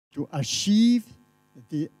to achieve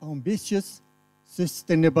the ambitious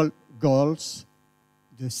sustainable goals,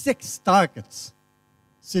 the 6 targets,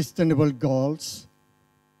 sustainable goals,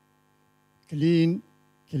 clean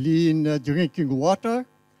drinking water,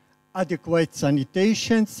 adequate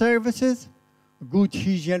sanitation services, good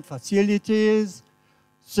hygiene facilities,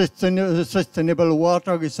 sustainable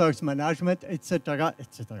water resource management, etc.,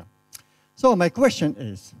 etc. So my question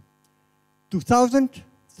is,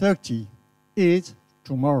 2030 is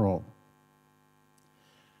tomorrow.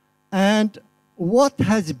 And what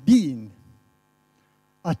has been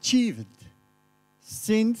achieved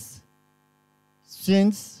since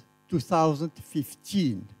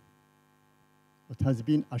 2015? What has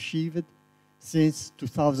been achieved since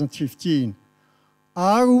 2015?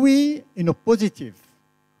 Are we in a positive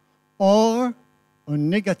or a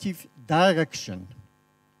negative direction?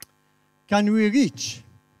 Can we reach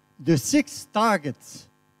the 6 targets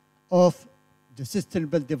of the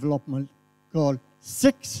Sustainable Development Goal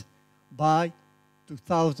 6 by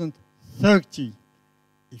 2030?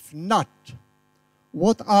 If not,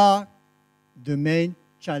 what are the main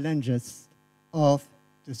challenges of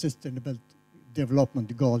the Sustainable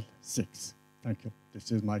Development Goal 6? Thank you.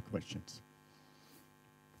 This is my questions.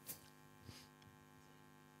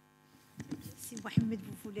 Si Mohamed,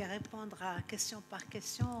 vous voulez répondre à question par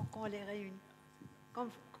question, qu'on les réunit, comme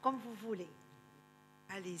vous voulez.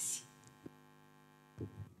 Allez-y.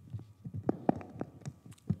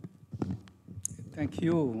 Thank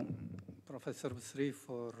you, Professor Bsri,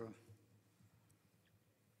 for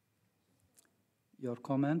your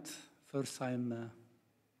comment. First, I'm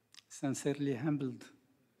sincerely humbled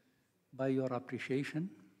by your appreciation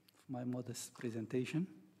of my modest presentation.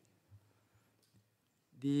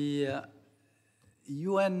 The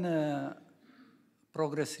UN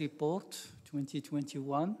Progress Report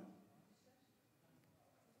 2021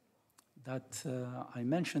 that I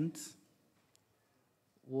mentioned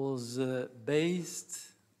was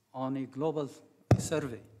based on a global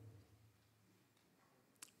survey.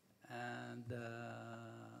 And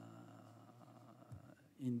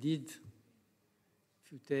indeed,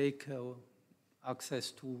 if you take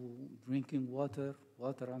access to drinking water,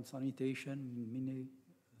 water and sanitation in many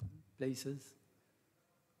places,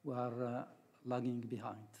 we are lagging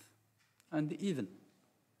behind. And even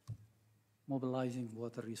mobilizing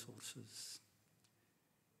water resources.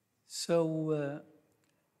 So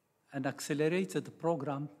an accelerated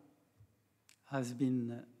program has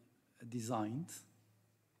been designed,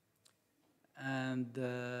 and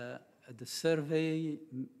the survey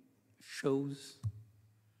shows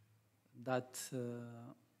that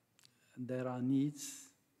there are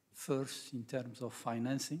needs first in terms of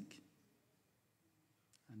financing.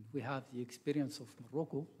 And we have the experience of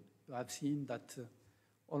Morocco. You have seen that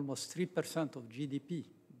almost 3% of GDP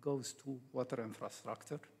goes to water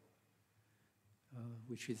infrastructure,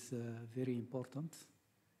 which is very important.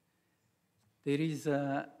 There is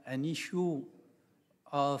an issue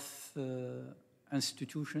of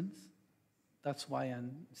institutions. That's why I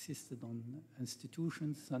insisted on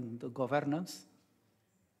institutions and the governance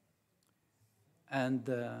and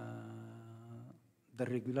the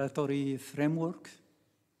regulatory framework.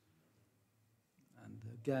 And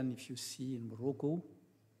again, if you see in Morocco,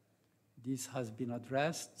 this has been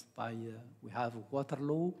addressed by, we have a water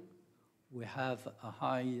law, we have a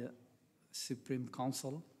high Supreme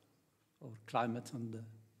Council of Climate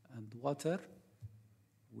and Water,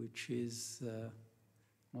 which is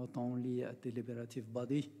not only a deliberative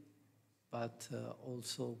body, but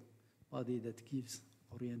also a body that gives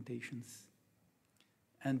orientations.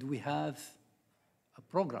 And we have a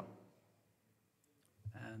program.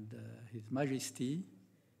 And His Majesty,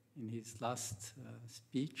 in his last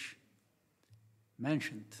speech,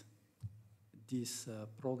 mentioned this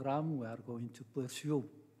program. We are going to pursue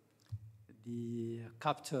the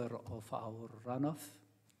capture of our runoff.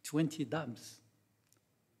 20 dams,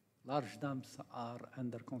 large dams, are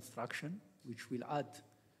under construction, which will add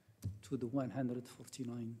to the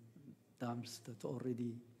 149 dams that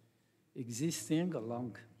already existing,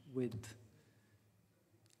 along with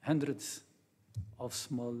hundreds of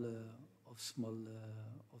small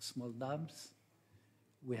dams.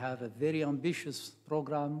 We have a very ambitious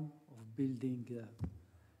program of building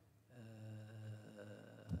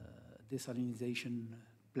desalination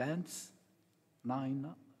plants.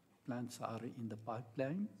 9 plants are in the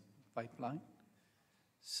pipeline.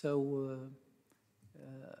 So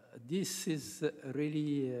this is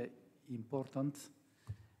really important.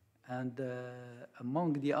 And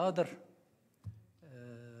among the other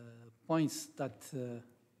points that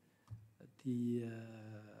the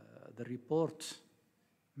report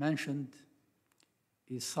mentioned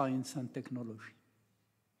is science and technology.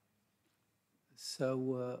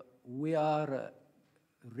 So we are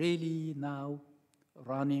really now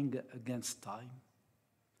running against time,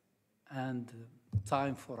 and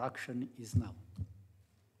time for action is now.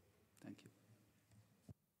 Thank you.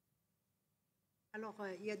 Alors,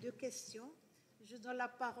 il y a deux questions. Je donne la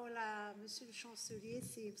parole à Monsieur le chancelier,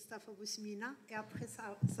 c'est Mustafa Bousmina, et après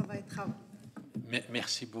ça va être à vous.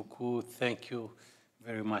 Merci beaucoup. Thank you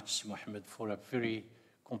very much, Mohammed, for a very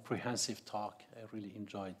comprehensive talk. I really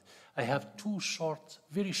enjoyed. I have two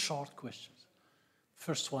very short questions.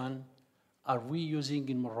 First one, are we using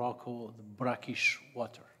in Morocco the brackish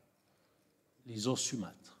water, les eaux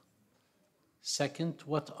saumâtres? Second,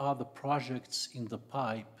 what are the projects in the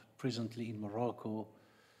pipe presently in Morocco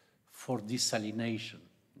for desalination,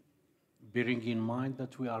 bearing in mind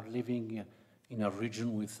that we are living in a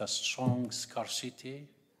region with a strong scarcity,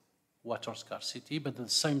 water scarcity, but at the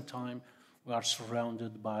same time, we are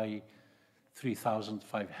surrounded by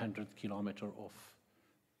 3,500 kilometers of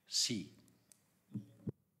sea.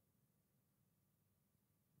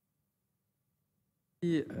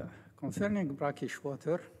 Concerning brackish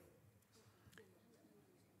water,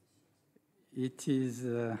 it is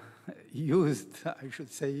used, I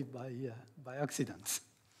should say, by accidents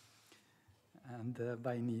and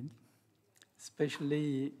by need,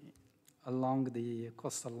 especially along the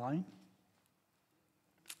coastal line.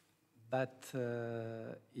 But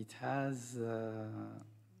it has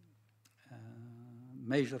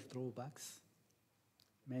major drawbacks,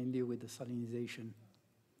 mainly with the salinization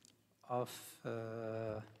of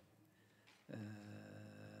the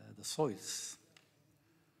soils.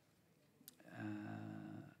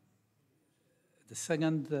 The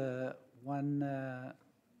second one,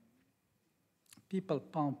 people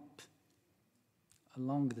pump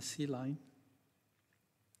along the sea line,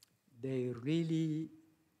 they really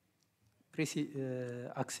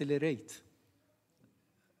accelerate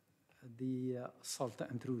the salt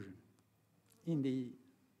intrusion in the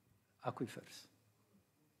aquifers,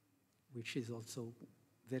 which is also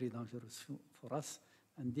very dangerous for us.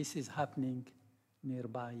 And this is happening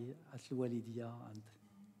nearby at Walidia and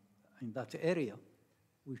in that area,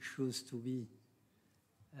 which used to be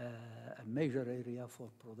a major area for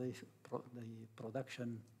the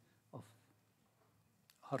production of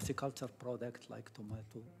horticulture products like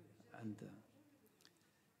tomato. And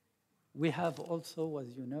we have also,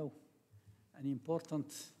 as you know, an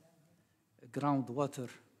important groundwater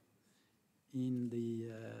in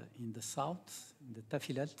the south, in the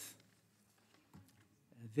Tafilat.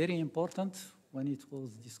 Very important. When it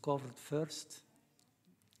was discovered first,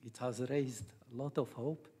 it has raised a lot of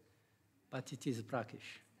hope, but it is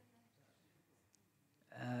brackish.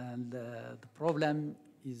 And the problem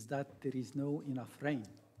is that there is no enough rain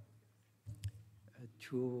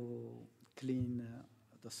to clean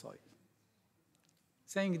the soil.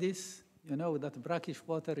 Saying this, you know that brackish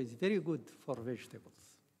water is very good for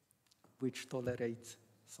vegetables, which tolerate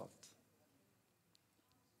salt.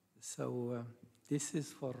 So this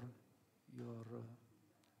is for your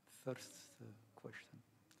first question.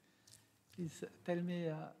 Please tell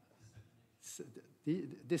me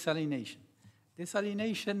desalination.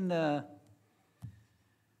 Desalination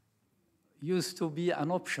used to be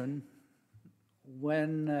an option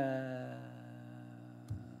when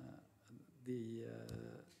the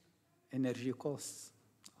energy costs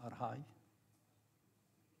are high.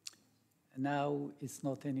 Now it's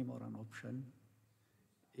not anymore an option.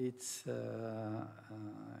 It's a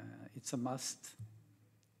must.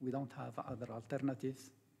 We don't have other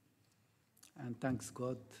alternatives. And thanks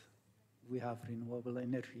God, we have renewable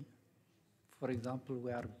energy. For example,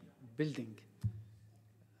 we are building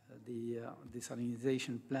the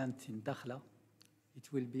desalinization plant in Dakhla.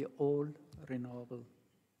 It will be all renewable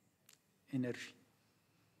energy.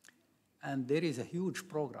 And there is a huge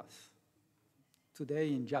progress.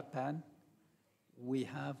 Today in Japan, we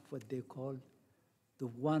have what they call the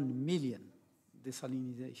 1 million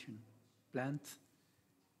desalinization plant,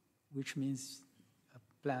 which means a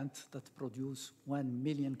plant that produces 1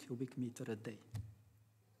 million cubic meters a day.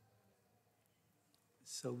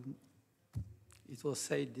 So it was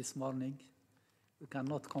said this morning, we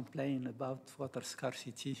cannot complain about water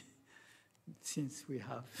scarcity since we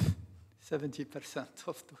have 70%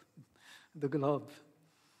 of the globe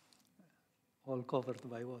all covered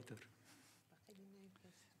by water.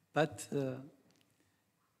 But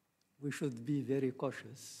we should be very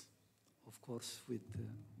cautious, of course, with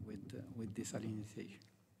desalinization.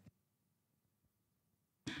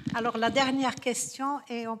 Alors, la dernière question,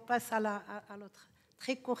 et on passe à l'autre.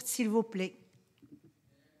 Très courte, s'il vous plaît.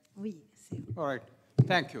 Oui. All right.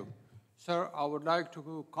 Thank you. Sir, I would like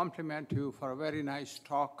to compliment you for a very nice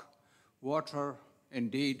talk. Water,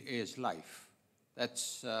 indeed, is life.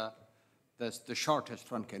 That's the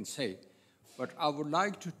shortest one can say. But I would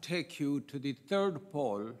like to take you to the third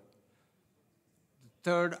pole, the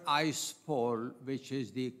third ice pole, which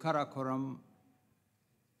is the Karakoram,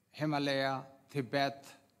 Himalaya, Tibet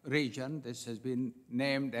region. This has been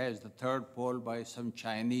named as the third pole by some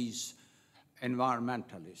Chinese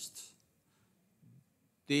environmentalists.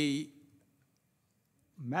 The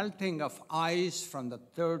melting of ice from the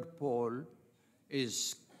third pole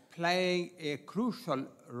is playing a crucial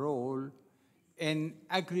role in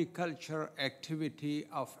agriculture activity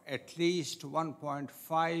of at least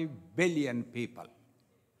 1.5 billion people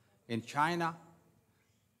in China,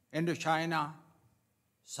 Indochina,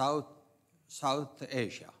 South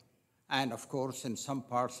Asia, and of course in some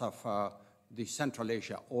parts of the Central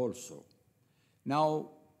Asia also. Now,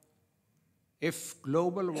 if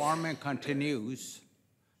global warming continues,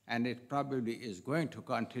 and it probably is going to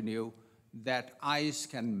continue, that ice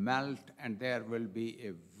can melt and there will be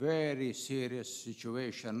a very serious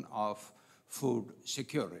situation of food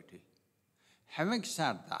security. Having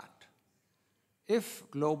said that, if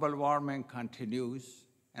global warming continues,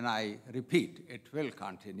 and I repeat, it will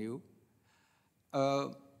continue,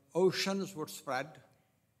 oceans would spread.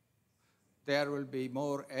 There will be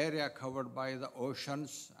more area covered by the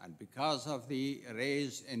oceans, and because of the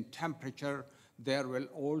rise in temperature, there will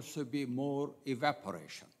also be more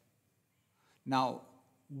evaporation. Now,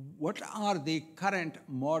 what are the current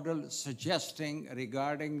models suggesting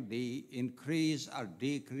regarding the increase or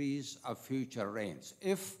decrease of future rains?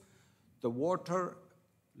 If the water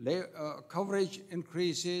coverage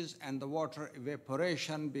increases and the water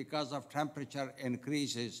evaporation because of temperature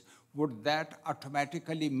increases, would that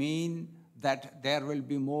automatically mean that there will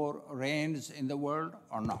be more rains in the world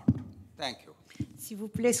or not? Thank you. S'il vous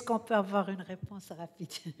plaît, est-ce qu'on peut avoir une réponse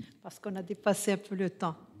rapide? Parce qu'on a dépassé un peu le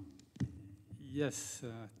temps. Yes,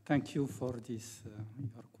 thank you for this,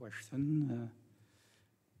 your question.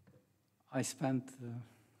 I spent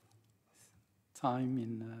time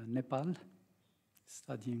in Nepal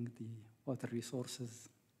studying the water resources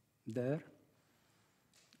there,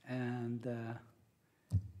 and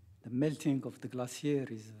the melting of the glacier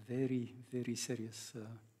is a very, very serious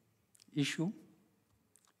issue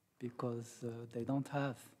because they don't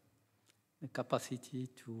have the capacity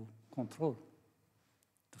to control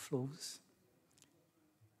the flows.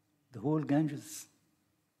 The whole Ganges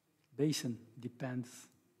basin depends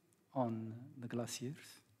on the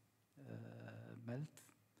glaciers melt.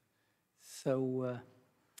 So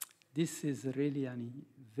this is really a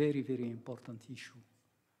very, very important issue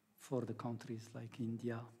for the countries like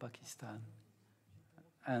India, Pakistan,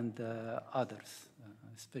 and others,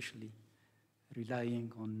 especially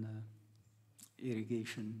relying on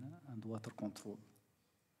irrigation and water control.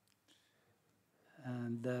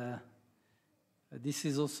 And this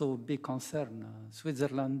is also a big concern.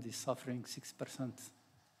 Switzerland is suffering 6%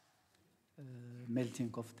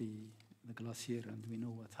 melting of the glacier, and we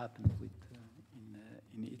know what happened with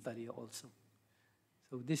in Italy also.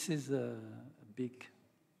 So this is a big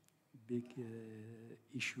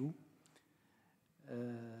issue.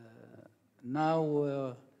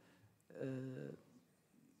 Now,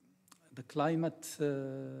 the climate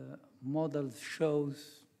model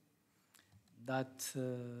shows that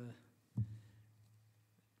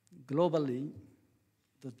globally,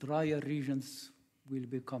 the drier regions will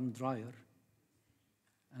become drier,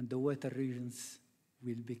 and the wetter regions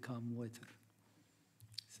will become wetter.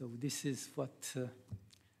 So this is what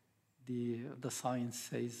the science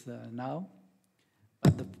says now.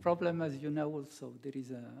 But the problem, as you know also, there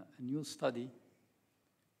is a new study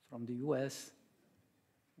from the US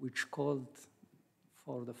which called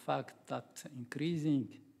for the fact that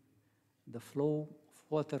increasing the flow of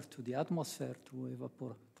water to the atmosphere through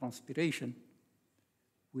evapotranspiration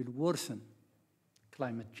will worsen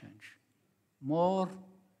climate change more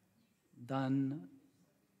than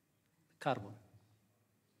carbon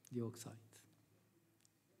dioxide.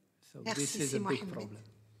 So Merci, this is a big problem.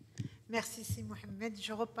 Merci, Si Mohamed.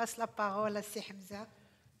 Je repasse la parole à Si Hamza.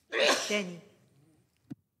 Danny.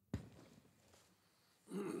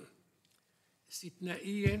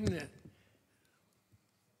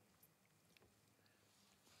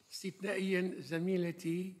 استثنائيا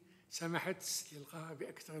زميلتي سمحت للقاء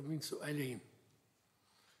بأكثر من سؤالين.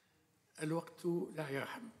 الوقت لا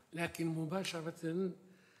يرحم، لكن مباشرة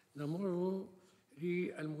نمر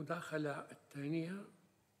للمداخلة الثانية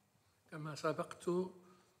كما سبقت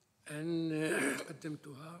أن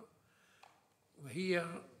قدمتها،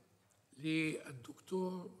 وهي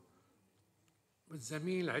للدكتور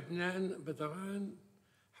والزميل عدنان بدران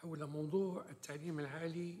حول موضوع التعليم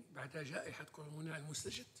العالي بعد جائحة كورونا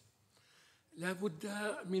المستجد. لا بد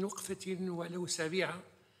من وقفة ولو سريعة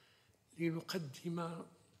لنقدم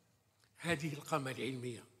هذه القامة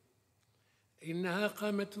العلمية. إنها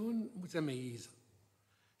قامة متميزة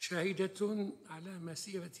شاهدة على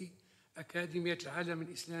مسيرة أكاديمية العالم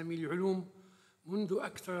الإسلامي للعلوم منذ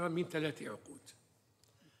أكثر من 3 عقود،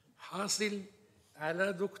 حاصل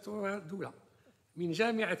على دكتوراه دولة من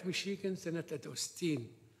جامعة ميشيغان سنة 63.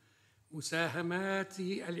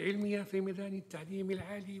 مساهماته العلمية في ميدان التعليم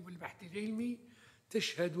العالي والبحث العلمي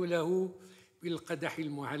تشهد له بالقدح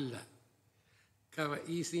المعلى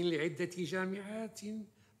كرئيس لعدة جامعات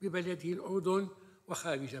ببلده الأردن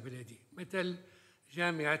وخارج بلده، مثل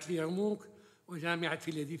جامعة اليرموك وجامعة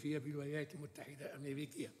فيلادلفيا بالولايات المتحدة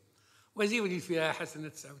الأمريكية. وزير للفلاحة سنة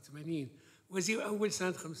 89، وزير أول سنة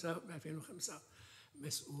 2005.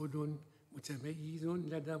 مسؤول متميز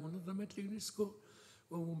لدى منظمة اليونسكو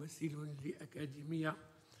وممثل لأكاديمية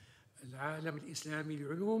العالم الإسلامي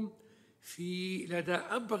للعلوم في لدى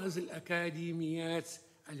أبرز الأكاديميات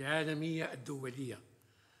العالمية الدولية.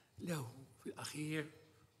 له في الأخير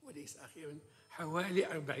وليس أخيرا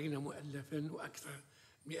حوالي 40 مؤلفا وأكثر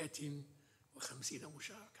 150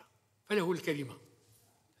 مشاركة، فله الكلمة.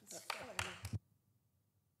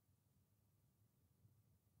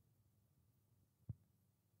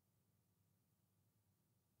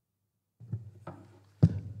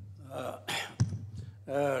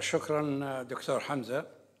 شكرا دكتور حمزة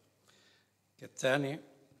كالثاني.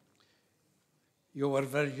 You were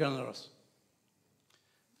very generous.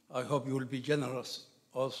 I hope you will be generous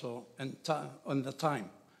also on the time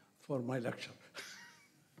for my lecture.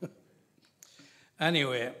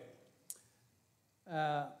 Anyway,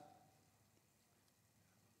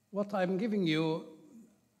 what I'm giving you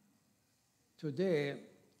today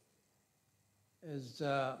is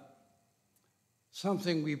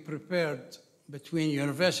something we prepared between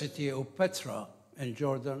University of Petra in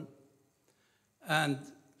Jordan and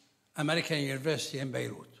American University in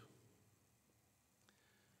Beirut.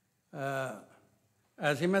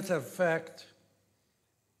 As a matter of fact,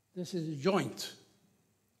 this is a joint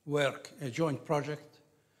work, a joint project.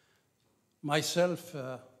 Myself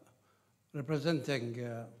representing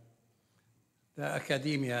the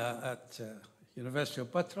academia at University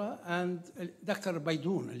of Petra, and Dr.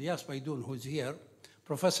 Baidoun, Ilyas Baidoun, who's here,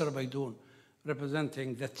 Professor Baidoun,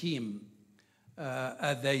 representing the team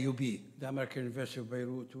at the UB, the American University of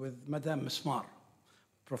Beirut, with Madame Mesmar,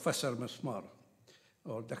 Professor Mesmar,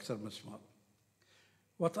 or Dr. Mesmar.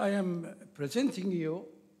 What I am presenting you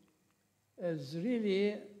is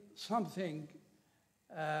really something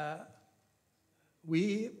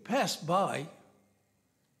we passed by,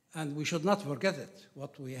 and we should not forget it,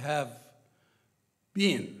 what we have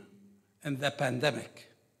been in the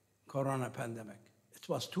pandemic, Corona pandemic. It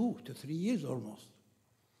was 2 to 3 years almost.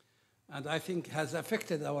 And I think has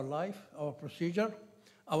affected our life, our procedure,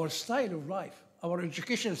 our style of life, our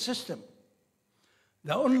education system,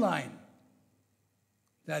 the online,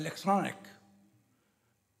 the electronic,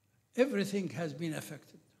 everything has been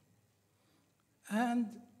affected. And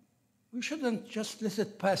we shouldn't just let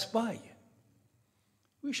it pass by.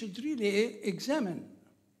 We should really examine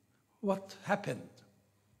what happened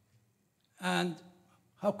and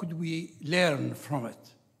how could we learn from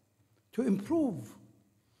it to improve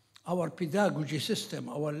our pedagogy system,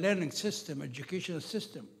 our learning system, educational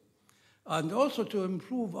system, and also to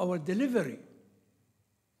improve our delivery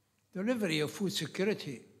of food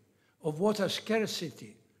security, of water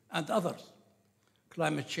scarcity, and others.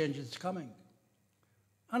 Climate change is coming.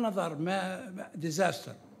 Another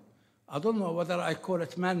disaster. I don't know whether I call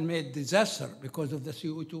it man-made disaster because of the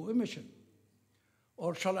CO2 emission,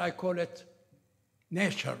 or shall I call it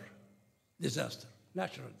nature disaster,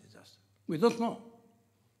 natural disaster. We don't know.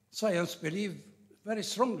 Science believes very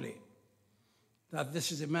strongly that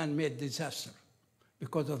this is a man-made disaster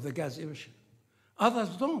because of the gas emission.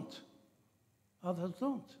 Others don't. Others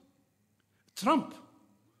don't. Trump,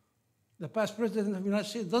 the past president of the United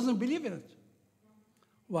States, doesn't believe in it.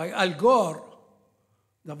 Why Al Gore,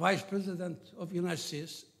 the vice president of the United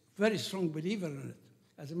States, very strong believer in it.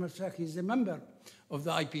 As a matter of fact, he's a member of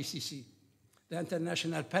the IPCC, the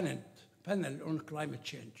International Panel on Climate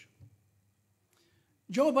Change.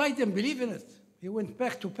 Joe Biden believed in it. He went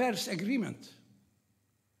back to Paris Agreement.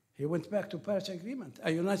 The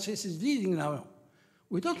United States is leading now.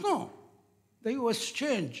 We don't know. The US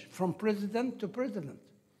change from president to president.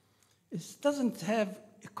 It doesn't have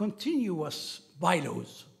a continuous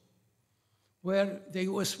bylaws where the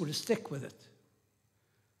US will stick with it.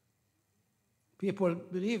 People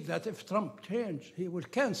believe that if Trump changes, he will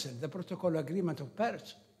cancel the Protocol Agreement of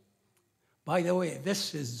Paris. By the way,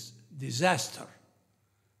 this is disaster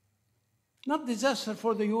Not disaster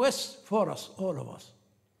for the US, for us, all of us.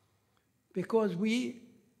 Because we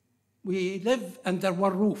live under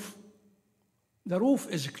one roof. The roof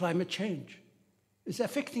is climate change. It's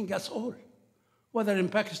affecting us all, whether in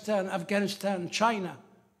Pakistan, Afghanistan, China,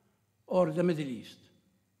 or the Middle East.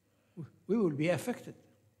 We will be affected.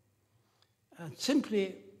 And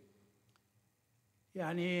simply,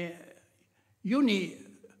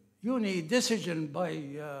 uni decision by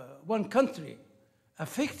one country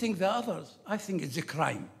affecting the others, I think it's a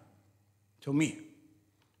crime to me.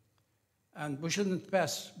 And we shouldn't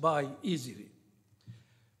pass by easily.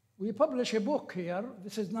 We publish a book here.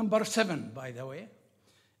 This is number 7, by the way.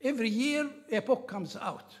 Every year, a book comes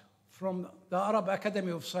out from the Arab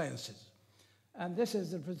Academy of Sciences. And this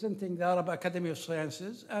is representing the Arab Academy of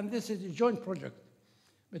Sciences. And this is a joint project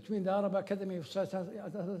between the Arab Academy of Sciences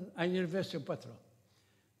and University of Petra.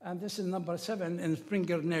 And this is number 7 in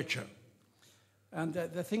Springer Nature. And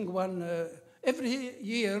the thing every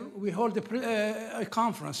year we hold a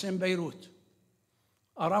conference in Beirut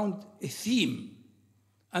around a theme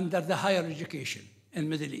under the higher education in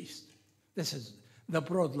Middle East. This is the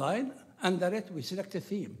broad line. Under it, we select a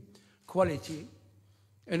theme: quality,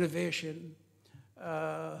 innovation,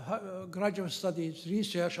 graduate studies,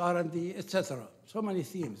 research, R&D, etc. So many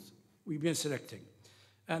themes we've been selecting.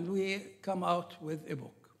 And we come out with a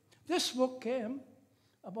book. This book came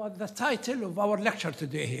about the title of our lecture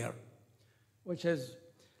today here, which is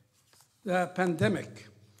The Pandemic,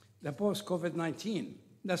 the Post-COVID-19,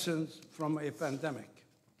 Lessons from a Pandemic.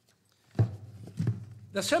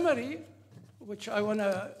 The summary, which I want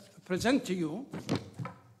to present to you,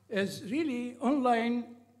 is really online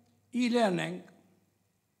e-learning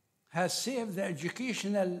has saved the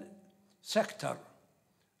educational sector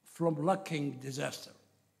from lacking disaster.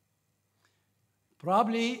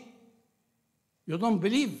 Probably you don't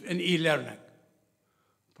believe in e-learning.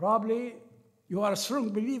 Probably you are a strong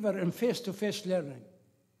believer in face-to-face learning.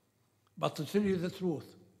 But to tell you the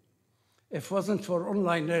truth, if it wasn't for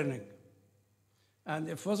online learning, and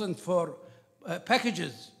if it wasn't for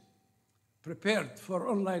packages prepared for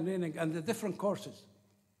online learning and the different courses,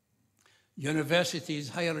 universities,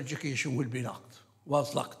 higher education will be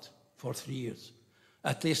was locked for 3 years.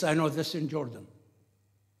 At least I know this in Jordan.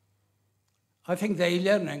 I think the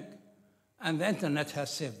e-learning and the internet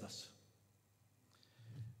has saved us.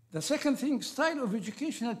 The second thing, style of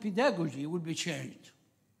educational pedagogy will be changed.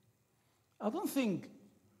 I don't think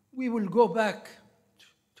we will go back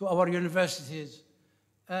to our universities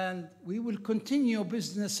and we will continue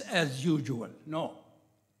business as usual. No.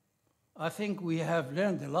 I think we have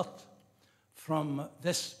learned a lot from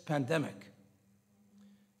this pandemic.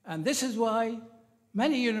 And this is why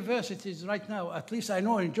many universities right now, at least I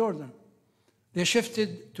know in Jordan, they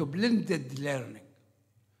shifted to blended learning.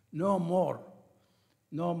 No more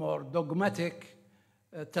dogmatic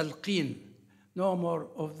talqeen, no more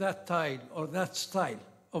of that style or that style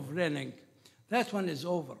of learning. That one is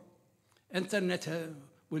over. Internet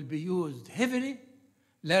will be used heavily.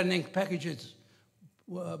 Learning packages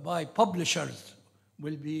by publishers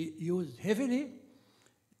will be used heavily.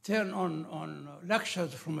 Turn on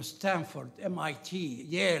lectures from Stanford, MIT,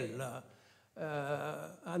 Yale,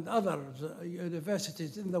 and other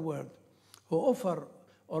universities in the world who offer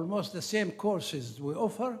almost the same courses we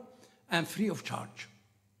offer and free of charge.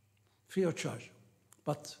 Free of charge.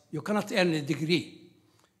 But you cannot earn a degree.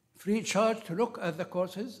 Free charge to look at the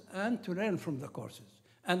courses and to learn from the courses.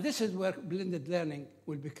 And this is where blended learning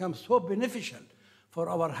will become so beneficial for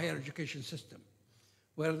our higher education system,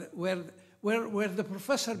 where the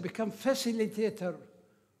professor becomes facilitator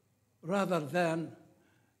rather than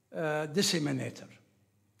disseminator,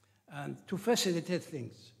 and to facilitate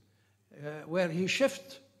things, where he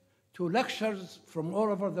shifts to lectures from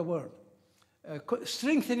all over the world,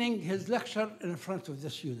 strengthening his lecture in front of the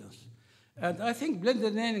students. And I think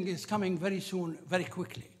blended learning is coming very soon, very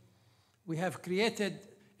quickly. We have created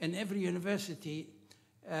in every university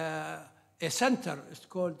a center, it's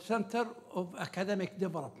called Center of Academic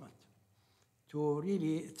Development, to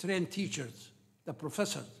really train teachers, the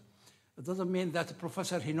professors. It doesn't mean that the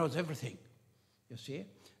professor, he knows everything, you see.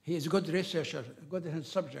 He is a good researcher, good in his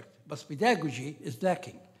subject, but pedagogy is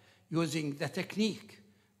lacking, using the technique,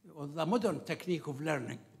 or the modern technique of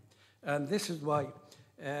learning. And this is why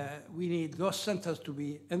we need those centers to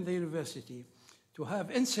be in the university, to have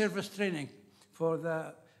in-service training for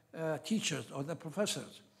the teachers or the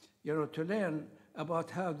professors, to learn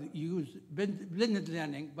about how to use blended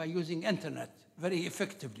learning by using internet very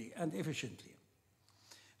effectively and efficiently.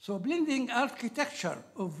 So blending architecture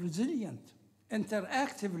of resilient,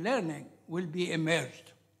 interactive learning will be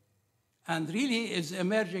emerged, and really is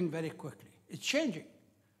emerging very quickly. It's changing.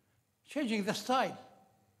 changing the style,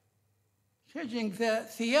 changing the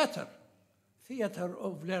theater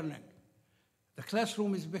of learning. The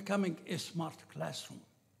classroom is becoming a smart classroom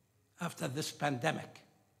after this pandemic.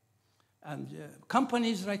 And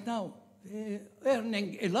companies right now, they're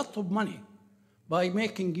earning a lot of money by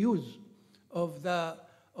making use of the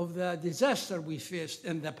disaster we faced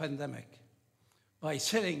in the pandemic, by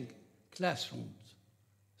selling classrooms,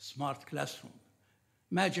 smart classroom,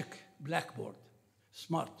 magic blackboard,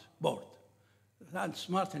 smart board, and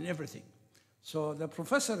smart in everything. So the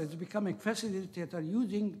professor is becoming facilitator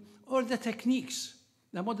using all the techniques,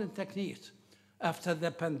 the modern techniques after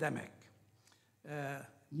the pandemic.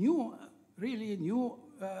 Really new,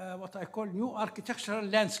 what I call new architectural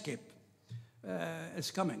landscape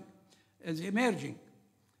is coming, is emerging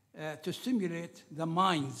to stimulate the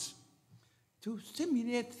minds, to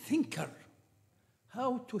stimulate thinker,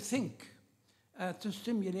 how to think, to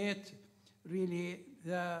stimulate really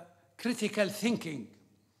the critical thinking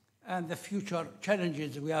and the future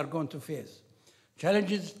challenges we are going to face.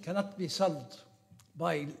 Challenges cannot be solved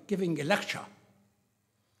by giving a lecture,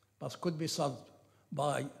 but could be solved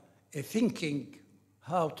by a thinking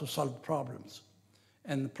how to solve problems.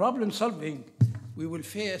 And problem solving, we will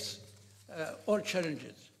face all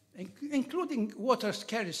challenges, including water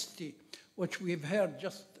scarcity, which we've heard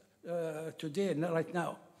just today and right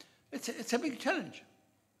now. It's a big challenge,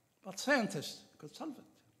 but scientists could solve it,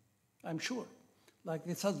 I'm sure, like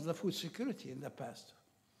they solved the food security in the past.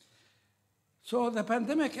 So the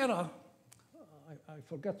pandemic era, I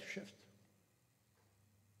forgot to shift.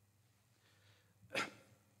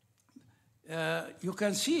 You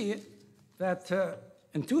can see that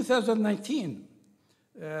in 2019,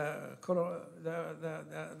 the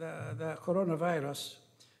coronavirus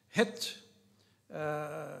hit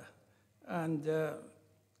and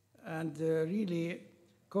really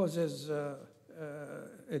causes a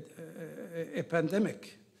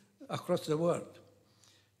pandemic across the world.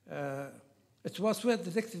 It was well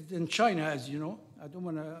detected in China, as you know. I don't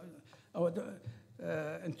want to,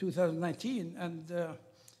 in 2019, and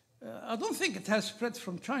I don't think it has spread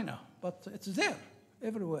from China, but it's there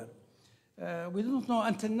everywhere. We don't know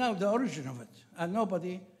until now the origin of it, and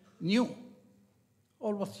nobody knew.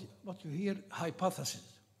 All what you hear,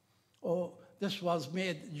 hypothesis. Or this was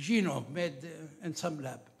made, genome made in some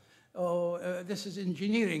lab. Or this is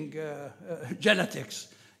engineering, genetics.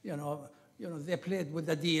 You know, they played with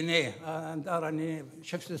the DNA and RNA,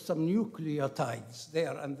 shifted some nucleotides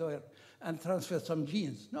there and there, and transferred some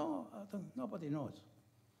genes. No, nobody knows.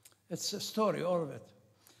 It's a story, all of it.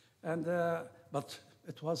 And, but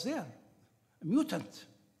it was there, a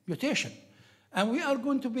mutation. And we are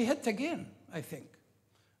going to be hit again, I think.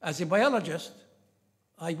 As a biologist,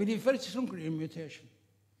 I believe very strongly in mutation.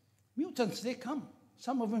 Mutants, they come.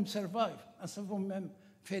 Some of them survive, and some of them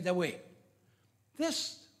fade away.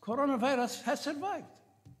 This coronavirus has survived.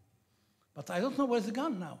 But I don't know where it's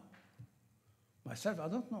gone now. Myself, I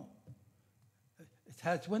don't know. It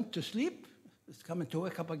has went to sleep. It's coming to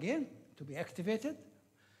wake up again, to be activated.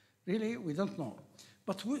 Really, we don't know.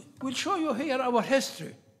 But we'll show you here our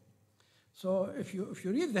history. So if you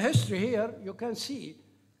read the history here, you can see,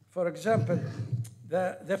 for example,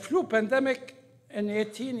 the flu pandemic in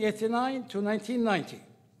 1889 to 1990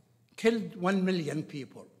 killed 1 million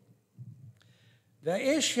people. The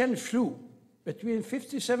Asian flu between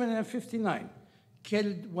 57 and 59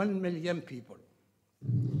 killed 1 million people.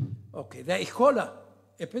 Okay, the E. coli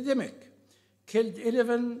epidemic killed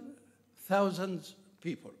 11,000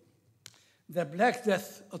 people. The Black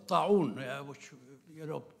Death, الطاعون, which,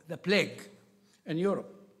 the plague in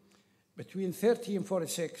Europe, between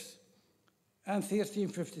 1346 and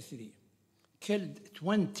 1353, killed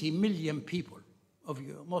 20 million people,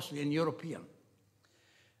 mostly in European.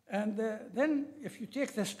 And then if you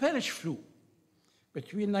take the Spanish flu,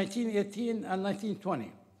 between 1918 and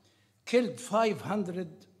 1920, killed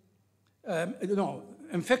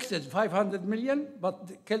infected 500 million,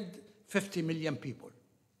 but killed 50 million people.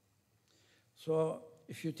 So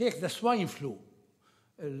if you take the swine flu,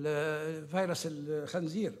 virus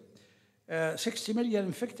al-Khanzir, 60 million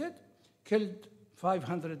infected, killed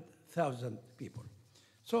 500,000 people.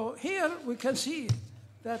 So here we can see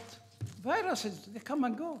that viruses, they come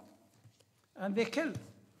and go, and they kill.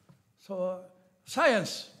 So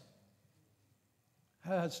science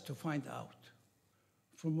has to find out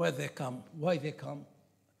from where they come, why they come,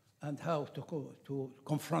 and how to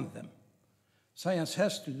confront them. Science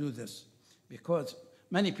has to do this because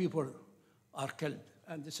many people are killed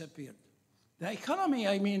and disappeared. The economy,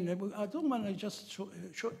 I mean, I don't want to just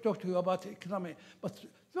talk to you about the economy, but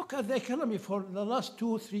look at the economy for the last 2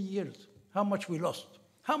 or 3 years, how much we lost,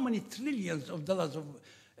 how many trillions of dollars of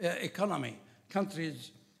economy.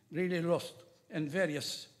 Countries really lost in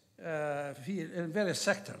various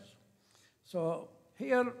sectors. So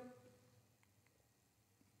here,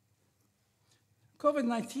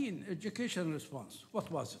 COVID-19 education response,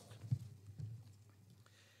 what was it?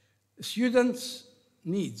 Students'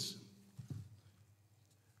 needs.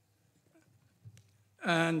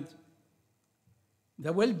 And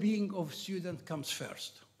the well-being of students comes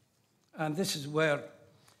first. And this is where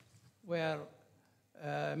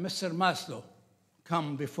Mr. Maslow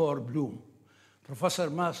come before Bloom. Professor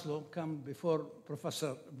Maslow come before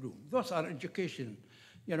Professor Bloom. Those are education,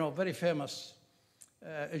 very famous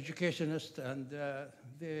educationists, and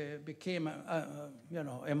they became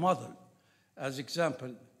a model as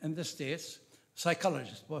example in the States.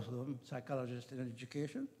 Psychologists, both of them, psychologists in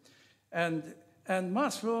education. And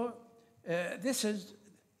Maslow, this is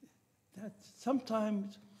that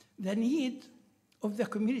sometimes the need of the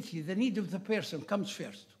community, the need of the person comes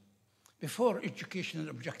first, before educational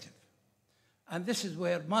objective. And this is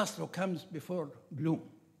where Maslow comes before Bloom.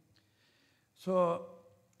 So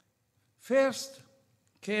first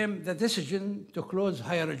came the decision to close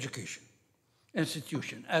higher education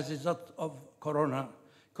institution as a result of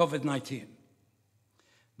COVID-19.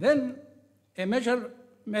 Then a measure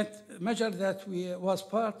that was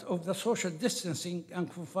part of the social distancing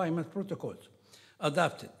and confinement protocols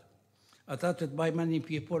adopted by many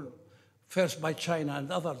people, first by China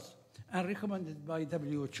and others, and recommended by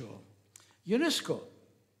WHO. UNESCO,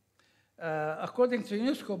 according to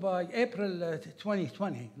UNESCO, by April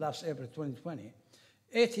 2020, last April 2020,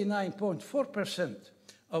 89.4%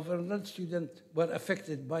 of enrolled students were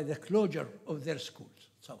affected by the closure of their schools,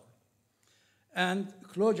 and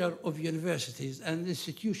closure of universities and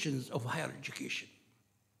institutions of higher education,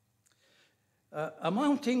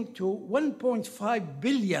 amounting to 1.5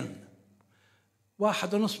 billion,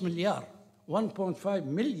 1.5 مليار,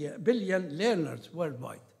 1.5 billion learners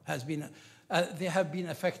worldwide they have been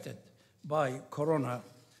affected by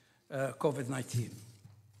COVID-19.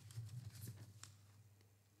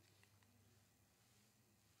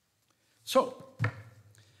 So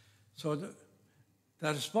the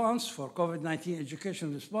response for COVID-19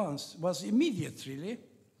 education response was immediate, really.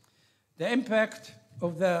 The impact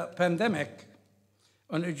of the pandemic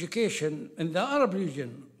on education in the Arab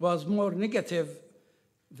region was more negative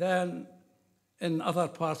than in other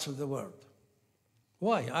parts of the world.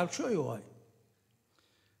 Why? I'll show you why.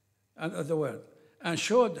 And of the world, and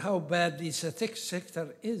showed how bad the statistics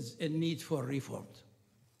sector is in need for reforms.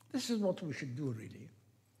 This is what we should do, really.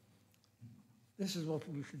 This is what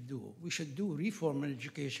we should do. We should do reform in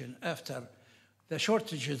education after the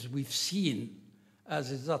shortages we've seen as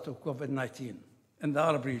a result of COVID-19 in the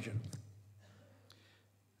Arab region.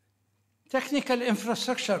 Technical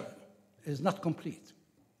infrastructure is not complete.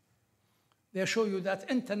 They show you that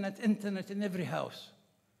internet in every house.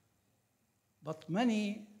 But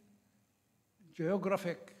many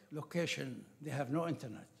geographic locations, they have no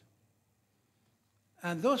internet.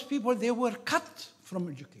 And those people, they were cut from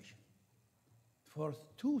education for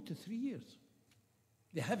 2 to 3 years.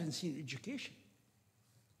 They haven't seen education.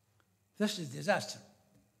 This is disaster.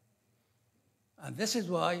 And this is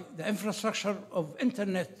why the infrastructure of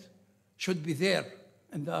internet should be there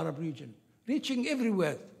in the Arab region, reaching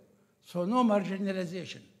everywhere, so no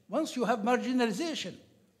marginalization. Once you have marginalization,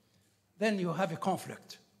 then you have a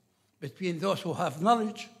conflict between those who have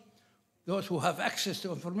knowledge, those who have access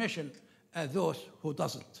to information, and those who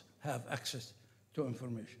doesn't have access to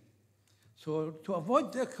information. So to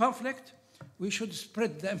avoid the conflict, we should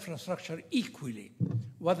spread the infrastructure equally,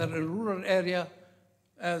 whether in rural area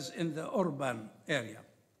as in the urban area.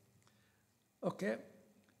 Okay,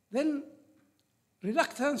 then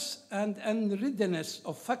reluctance and unreadiness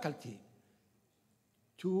of faculty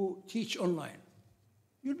to teach online.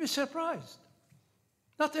 You'll be surprised.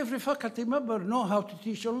 Not every faculty member know how to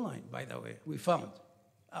teach online, by the way, we found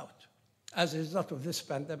out as a result of this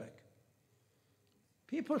pandemic.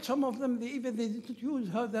 People, some of them, they didn't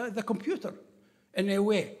use the computer in a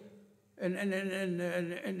way,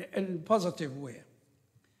 in a positive way.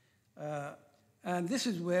 And this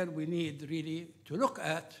is where we need really to look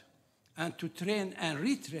at and to train and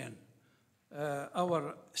retrain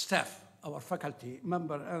our staff, our faculty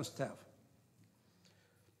member and staff.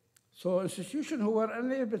 So institutions who were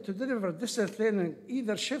unable to deliver distance learning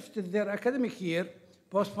either shifted their academic year,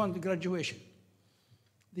 postponed graduation.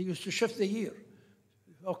 They used to shift the year.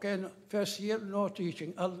 Okay, no, first year, no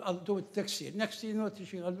teaching. I'll do it next year. Next year, no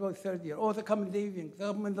teaching. I'll do it third year. Oh, they come in the evening. They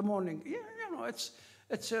come in the morning. Yeah,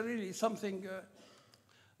 it's really something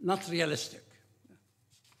not realistic.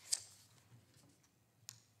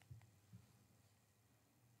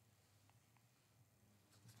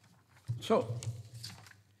 So,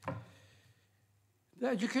 the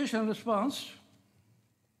education response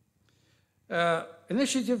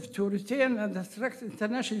initiative to retain and attract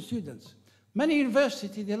international students. Many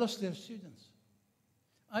universities, they lost their students.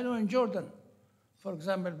 I know in Jordan, for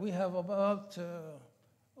example, we have about,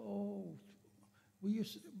 we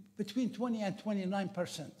use between 20 and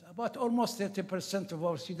 29%. About almost 30% of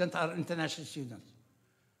our students are international students.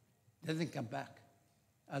 They didn't come back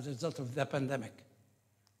as a result of the pandemic.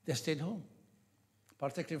 They stayed home,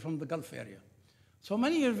 particularly from the Gulf area. So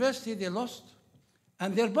many universities, they lost,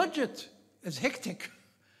 and their budget is hectic.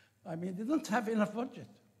 I mean, they don't have enough budget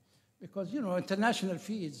because, you know, international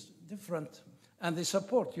fee is different, and they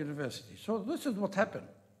support universities. So this is what happened.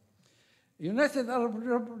 United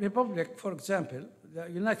Arab Republic, for example, the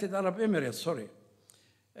United Arab Emirates, sorry,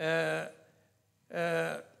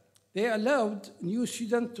 they allowed new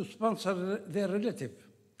students to sponsor their relative,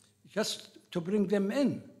 just to bring them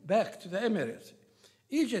in, back to the Emirates.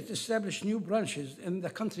 Egypt established new branches in the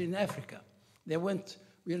country in Africa. They went,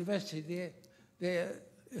 university, they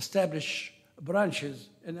established branches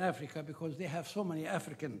in Africa because they have so many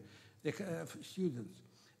African students,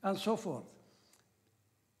 and so forth.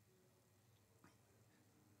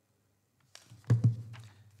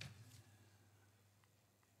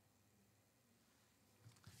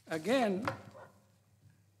 Again,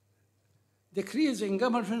 decrease in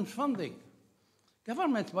government funding.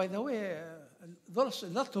 Government, by the way, lost a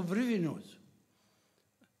lot of revenues.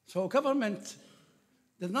 So government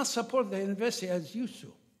did not support the university as used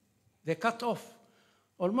to. They cut off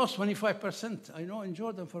almost 25%. I know in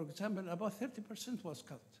Jordan, for example, about 30% was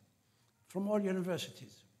cut from all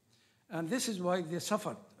universities. And this is why they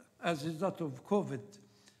suffered as a result of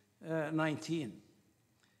COVID-19.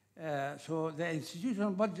 So the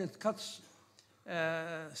institutional budget cuts,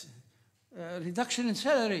 reduction in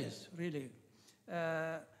salaries, really.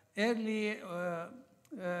 Early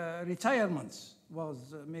retirements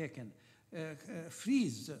was making,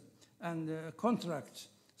 freeze and contracts,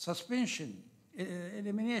 suspension,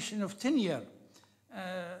 elimination of tenure,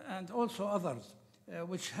 and also others,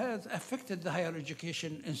 which has affected the higher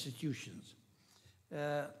education institutions.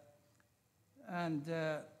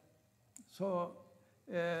 So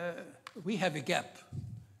we have a gap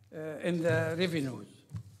in the revenues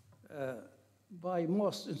by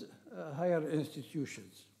most higher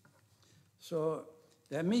institutions. So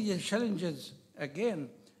the immediate challenges, again,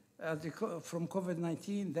 from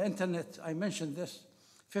COVID-19, the internet, I mentioned this,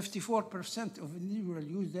 54% of individuals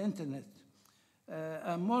use the internet.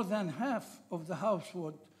 And more than half of the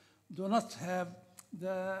household do not have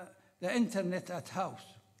the internet at house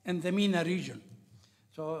in the MENA region.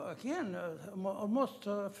 So again, almost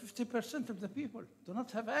 50% of the people do not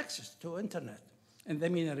have access to internet in the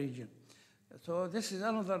MENA region. So this is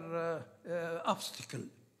another obstacle.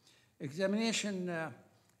 Examination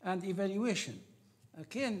and evaluation.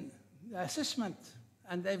 Again, the assessment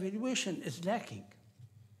and the evaluation is lacking.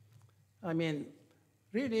 I mean,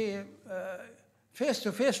 really,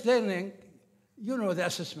 face-to-face learning, you know the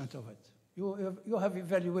assessment of it. You have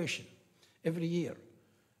evaluation every year.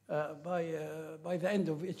 By the end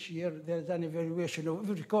of each year, there's an evaluation of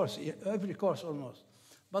every course almost.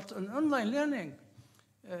 But on online learning,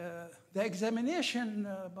 the examination,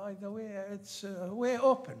 by the way, it's way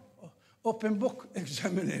open book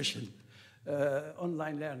examination,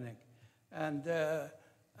 online learning. And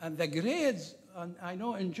the grades, and I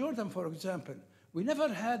know in Jordan, for example, we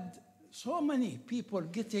never had so many people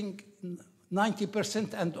getting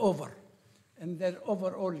 90% and over in their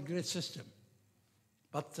overall grade system.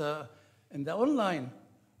 But in the online,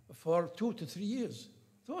 for 2 to 3 years,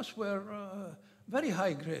 those were very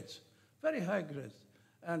high grades, very high grades.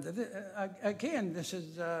 And again, this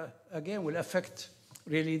is, again, will affect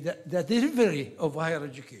really the delivery of higher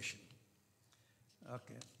education.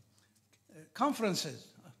 Okay. Conferences.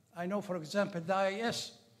 I know, for example, the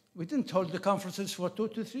IAS, we didn't hold the conferences for 2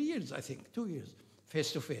 to 3 years, I think, 2 years,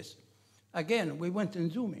 face-to-face. Again, we went in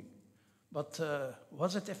Zooming. But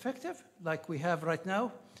was it effective, like we have right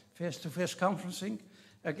now, face-to-face conferencing?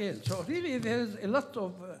 Again, so really there's a lot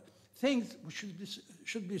of things which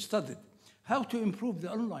should be studied. How to improve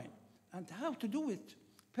the online and how to do it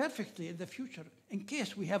perfectly in the future in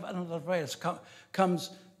case we have another virus comes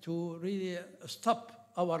to really stop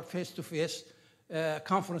our face-to-face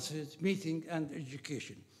conferences, meeting, and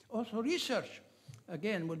education. Also research,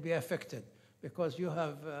 again, will be affected because you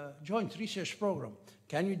have a joint research program.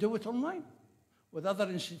 Can you do it online with other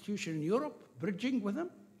institutions in Europe, bridging with them?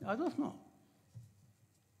 I don't know.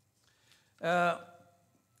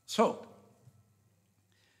 So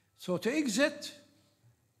to exit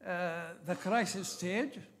the crisis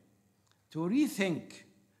stage, to rethink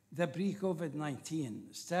the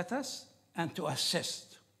pre-COVID-19 status and to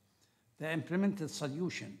assess the implemented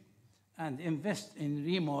solution and invest in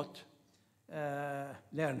remote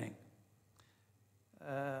learning.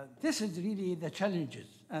 This is really the challenges,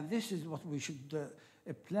 and this is what we should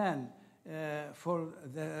plan for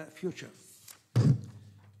the future.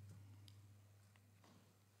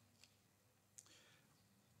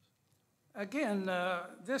 Again,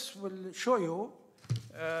 this will show you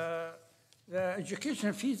the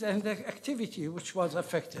education fees and the activity which was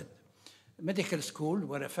affected. Medical school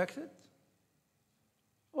were affected.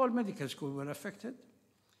 All medical schools were affected.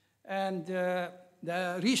 And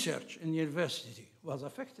the research in university was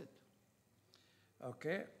affected.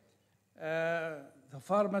 Okay. The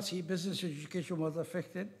pharmacy, business education was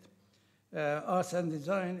affected. Arts and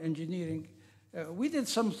design, engineering. We did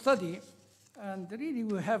some study, and really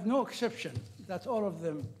we have no exception that all of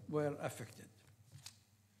them were affected.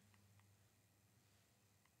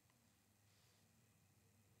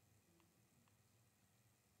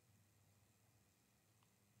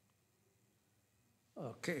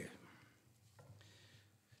 Okay.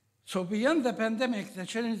 So beyond the pandemic, the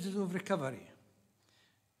challenges of recovery.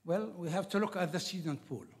 Well, we have to look at the student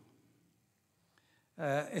pool.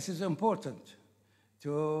 It is important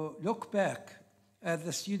to look back at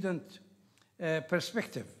the student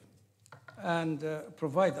perspective and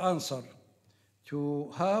provide answer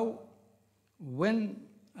to how, when,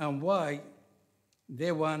 and why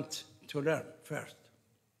they want to learn first.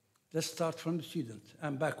 Let's start from the student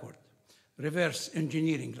and backward. Reverse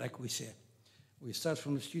engineering, like we say. We start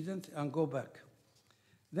from the student and go back.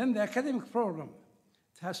 Then the academic program,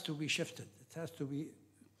 it has to be shifted. It has to be,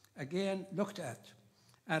 again, looked at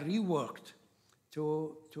and reworked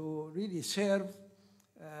to really serve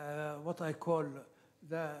what I call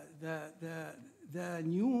the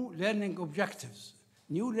new learning objectives.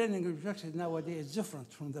 New learning objectives nowadays is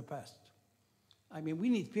different from the past. I mean, we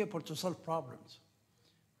need people to solve problems.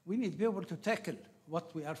 We need people to tackle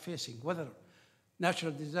what we are facing, whether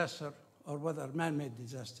natural disaster or whether man-made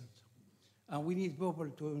disasters. And we need people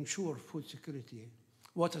to ensure food security,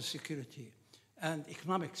 water security, and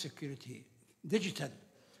economic security, digital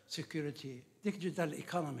security, digital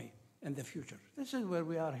economy in the future. This is where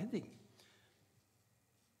we are heading.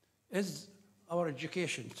 Is our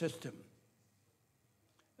education system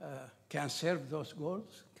can serve those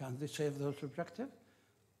goals? Can they serve those objectives?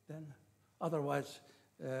 Then otherwise,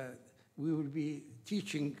 we will be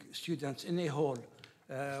teaching students in a whole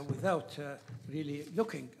without really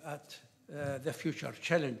looking at the future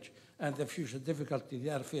challenge and the future difficulty they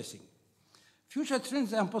are facing. Future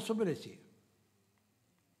trends and possibility.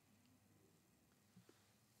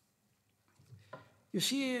 You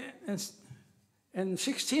see, in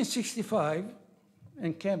 1665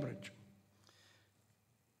 in Cambridge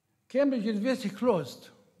University closed,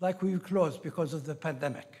 like we closed because of the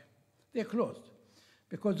pandemic. They closed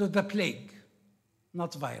because of the plague,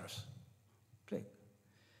 not virus, plague.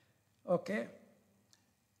 Okay.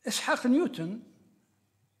 Isaac Newton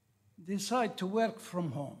decided to work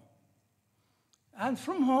from home. And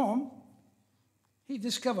from home, he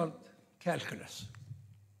discovered calculus.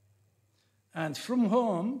 And from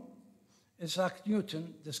home, Isaac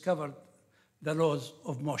Newton discovered the laws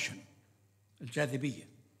of motion, al-jadibiyya.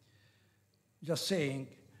 Just saying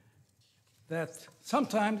that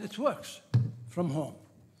sometimes it works from home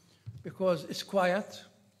because it's quiet,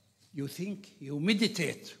 you think, you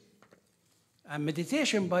meditate. And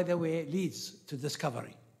meditation, by the way, leads to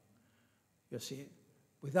discovery. You see,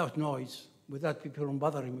 without noise, without people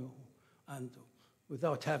bothering you, and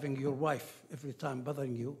without having your wife every time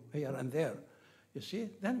bothering you here and there, you see,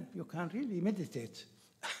 then you can really meditate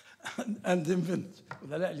and invent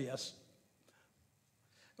with al-IAS.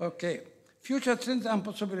 Okay, future trends and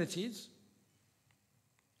possibilities.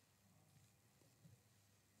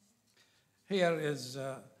 Here is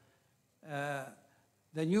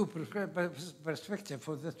the new perspective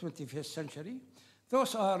for the 21st century.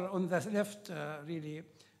 Those are on the left, really,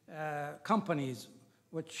 companies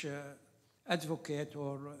which advocate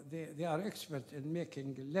or they are expert in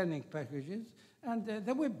making learning packages, and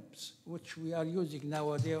the webs which we are using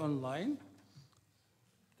nowadays online.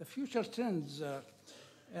 The future trends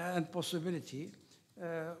and possibility.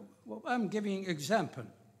 Well, I'm giving example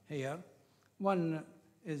here. One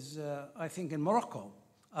is, I think in Morocco,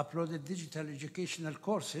 uploaded digital educational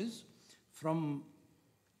courses from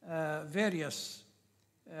various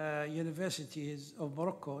universities of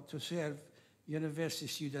Morocco to serve university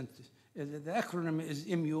students. The acronym is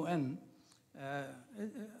MUN.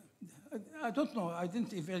 I don't know, I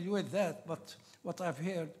didn't evaluate that, but what I've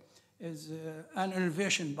heard is an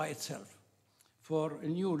innovation by itself for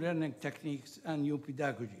new learning techniques and new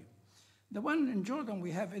pedagogy. The one in Jordan,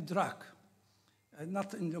 we have Idrak,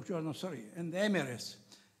 not in Jordan, sorry, in the Emirates,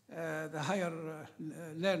 the higher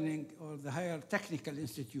learning or the higher technical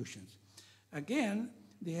institutions. Again,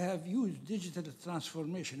 they have used digital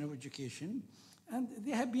transformation of education, and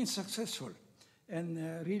they have been successful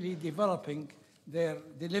in really developing their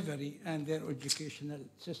delivery and their educational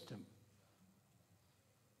system.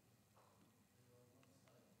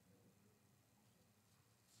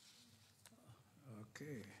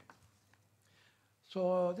 Okay.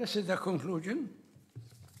 So this is the conclusion.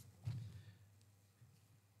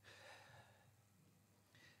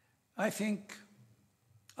 I think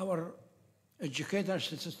our educational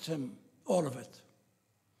system, all of it,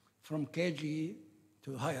 from KG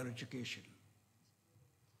to higher education,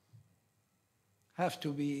 have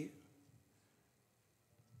to be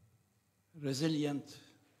resilient,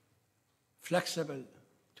 flexible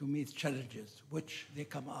to meet challenges which they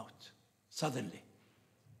come out suddenly.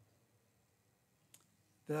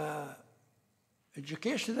 The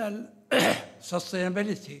educational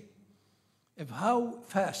sustainability of how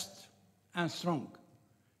fast and strong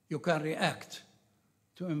you can react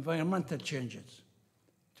to environmental changes,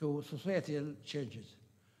 to societal changes,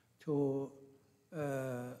 to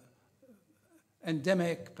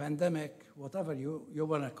endemic, pandemic, whatever you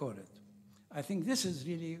want to call it. I think this is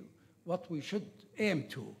really what we should aim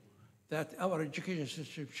to, that our education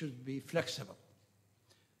system should be flexible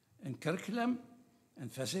in curriculum,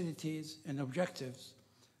 and facilities, and objectives,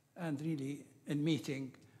 and really in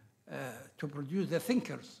meeting to produce the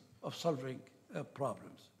thinkers of solving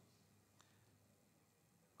problems.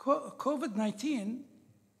 COVID-19,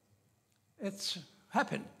 it's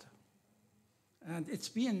happened, and it's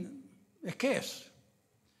been a case,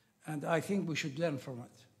 and I think we should learn from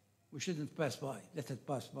it. We shouldn't pass by, let it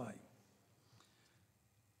pass by.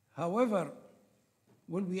 However,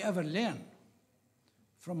 will we ever learn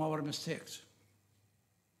from our mistakes?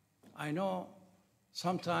 I know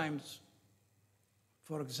sometimes,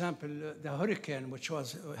 for example, the hurricane which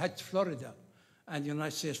hit Florida and the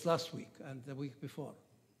United States last week and the week before,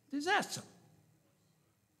 disaster.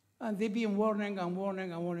 And they've been warning and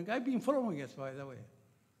warning and warning. I've been following it, by the way.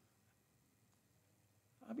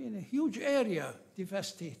 I mean, a huge area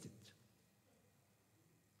devastated.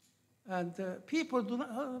 And people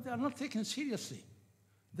they are not taking seriously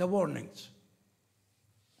the warnings.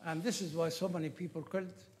 And this is why so many people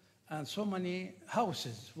killed and so many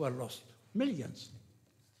houses were lost, millions.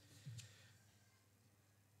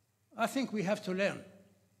 I think we have to learn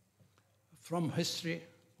from history,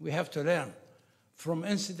 we have to learn from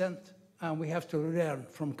incident, and we have to learn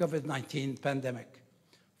from COVID-19 pandemic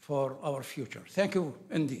for our future. Thank you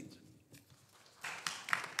indeed.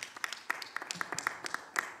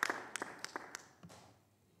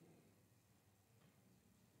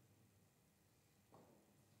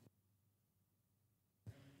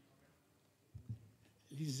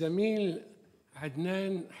 للزميل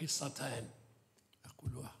عدنان حصتان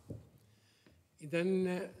أقولها.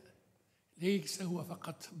 إذن ليس هو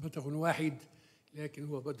فقط بدغ واحد لكن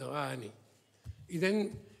هو بدغان.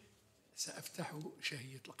 إذن سأفتح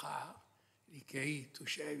شهية القاعة لكي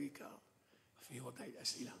تشارك في وضع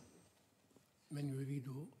الأسئلة. من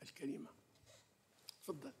يريد الكلمة؟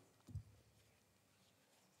 تفضل.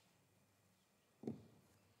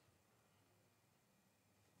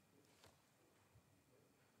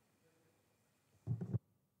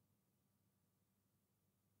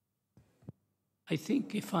 I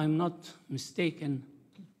think, if I'm not mistaken,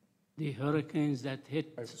 the hurricanes that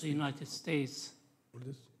hit the United States,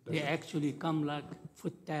 they actually come like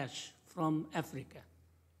footage from Africa.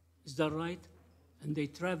 Is that right? And they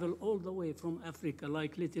travel all the way from Africa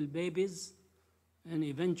like little babies and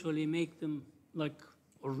eventually make them like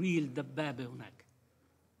a real dabbabe هناك.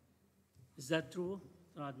 Is that true,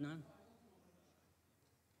 Adnan?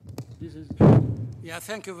 This is... Yeah,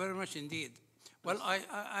 thank you very much indeed. Well,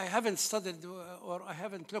 I haven't studied or I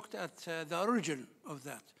haven't looked at the origin of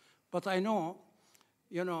that, but I know,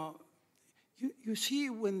 you see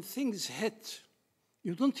when things hit,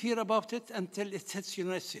 you don't hear about it until it hits the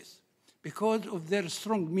United States because of their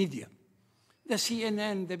strong media. The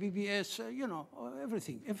CNN, the PBS,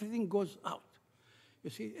 everything goes out. You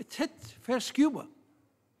see, it hit first Cuba,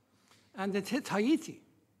 and it hit Haiti,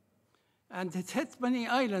 and it hit many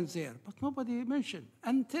islands there, but nobody mentioned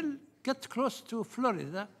until get close to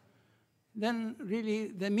Florida, then really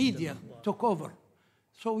the media took over.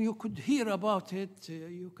 So you could hear about it,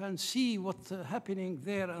 you can see what's happening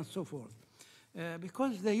there and so forth.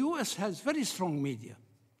 Because the US has very strong media,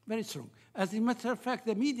 very strong. As a matter of fact,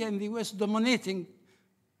 the media in the US dominating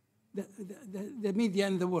the media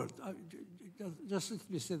in the world. Just let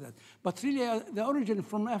me say that. But really, the origin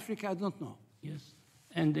from Africa, I don't know. Yes,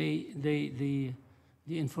 and the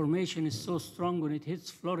information is so strong when it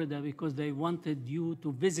hits Florida because they wanted you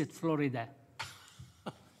to visit Florida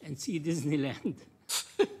and see Disneyland.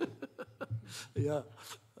 Yeah.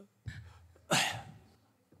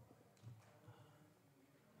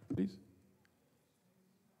 Please.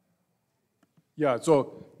 Yeah,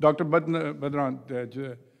 so Dr.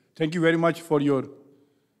 Badran, thank you very much for your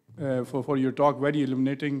talk, very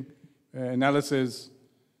illuminating analysis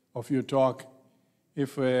of your talk.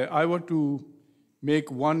 If I were to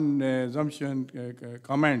make one assumption,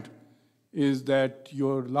 comment, is that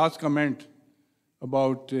your last comment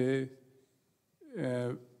about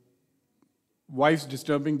wives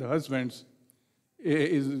disturbing the husbands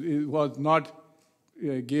was not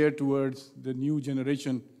geared towards the new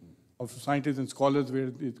generation of scientists and scholars,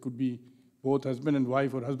 where it could be both husband and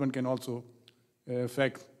wife, or husband can also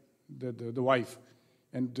affect the wife.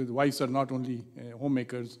 And the wives are not only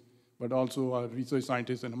homemakers, but also are research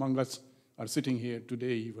scientists, and among us are sitting here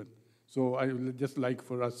today even. So I would just like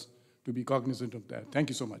for us to be cognizant of that. Thank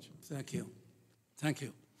you so much. Thank you. Thank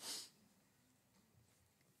you.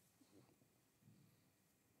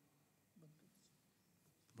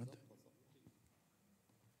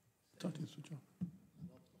 Switch on.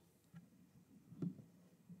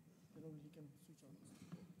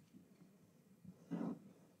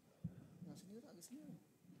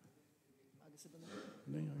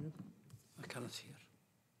 I cannot hear.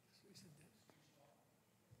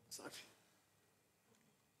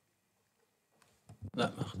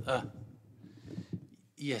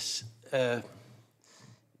 Yes.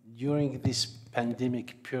 During this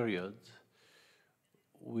pandemic period,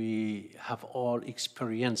 we have all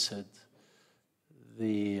experienced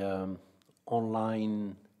the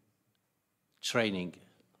online training.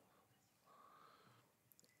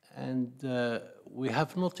 And we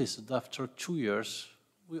have noticed that after 2 years,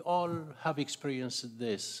 we all have experienced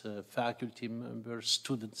this, faculty members,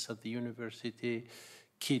 students at the university,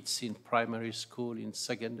 kids in primary school, in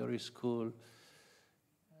secondary school.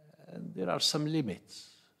 And there are some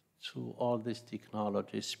limits to all these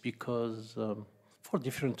technologies because for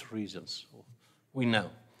different reasons, we know.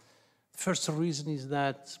 First reason is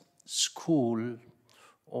that school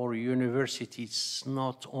or university is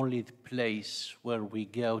not only the place where we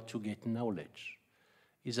go to get knowledge.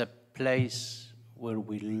 It's a place where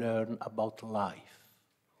we learn about life.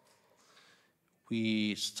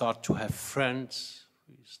 We start to have friends,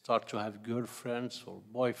 we start to have girlfriends or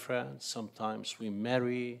boyfriends, sometimes we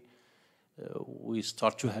marry, we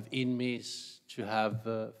start to have enemies, to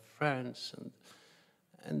have friends,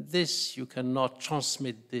 and this, you cannot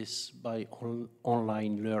transmit this by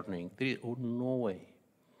online learning. There is no way.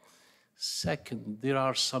 Second, there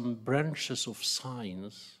are some branches of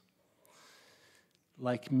science,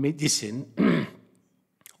 like medicine,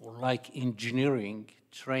 or like engineering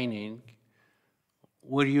training,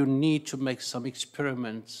 where you need to make some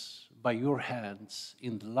experiments by your hands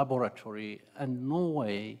in the laboratory, and no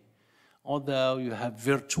way, although you have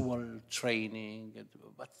virtual training,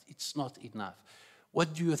 but it's not enough.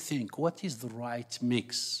 What do you think? What is the right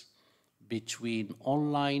mix between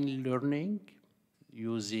online learning,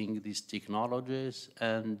 using these technologies,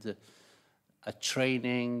 and a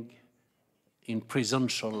training in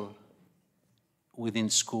presential within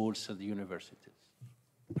schools and the universities?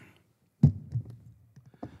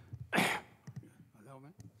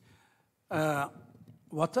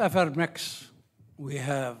 Whatever mix we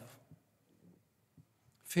have,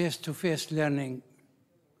 face-to-face learning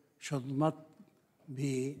should not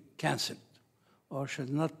be cancelled or should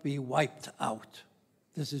not be wiped out.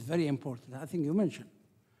 This is very important. I think you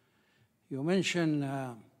mentioned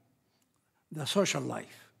the social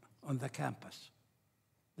life on the campus,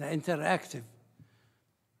 the interactive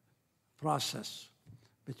process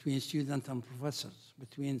between students and professors,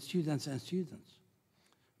 between students and students,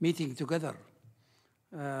 meeting together,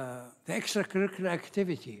 the extracurricular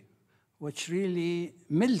activity, which really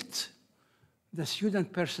melt the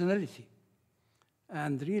student personality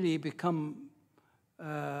and really become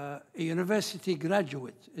a university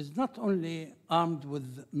graduate is not only armed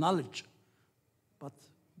with knowledge, but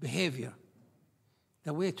behavior,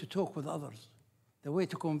 the way to talk with others, the way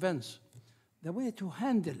to convince, the way to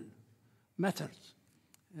handle matters.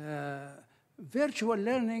 Virtual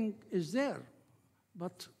learning is there,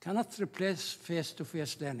 but cannot replace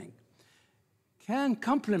face-to-face learning. Can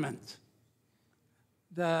complement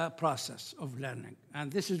the process of learning,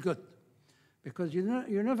 and this is good, because you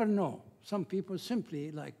never know. Some people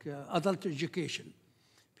simply like adult education,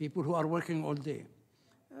 people who are working all day.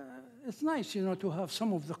 It's nice, to have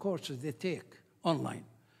some of the courses they take online,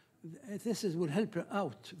 will help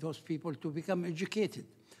out those people to become educated,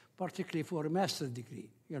 particularly for a master's degree,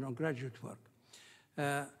 graduate work.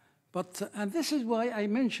 And this is why I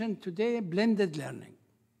mentioned today blended learning.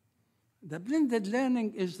 The blended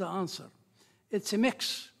learning is the answer. It's a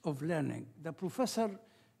mix of learning. The professor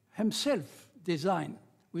himself designed.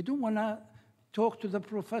 We don't want to talk to the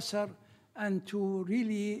professor and to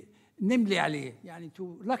really nimli عليه,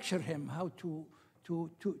 to lecture him how to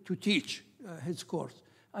teach his course.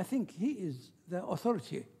 I think he is the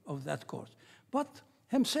authority of that course. But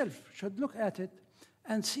himself should look at it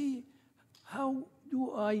and see, how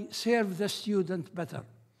do I serve the student better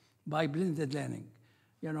by blended learning?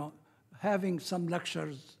 Having some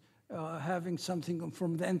lectures, having something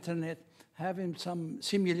from the internet, having some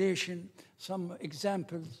simulation, some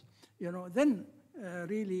examples, then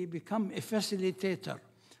really become a facilitator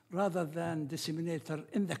rather than disseminator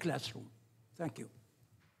in the classroom. Thank you.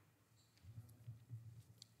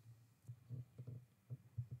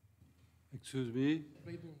 Excuse me.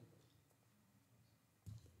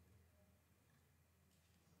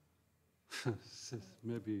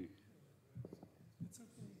 Maybe.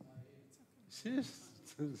 She's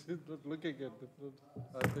not looking at the front.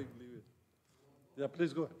 I think leave it. Yeah,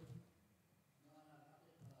 please go ahead.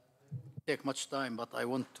 Take much time, but I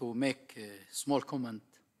want to make a small comment.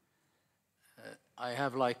 I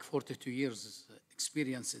have like 42 years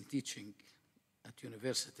experience in teaching at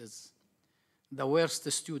universities. The worst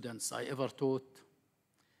students I ever taught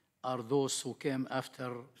are those who came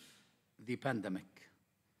after the pandemic.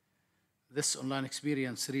 This online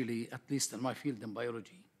experience really, at least in my field in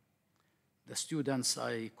biology, the students,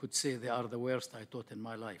 I could say they are the worst I taught in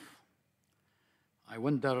my life. I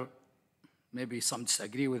wonder, maybe some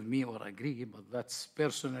disagree with me or agree, but that's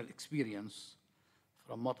personal experience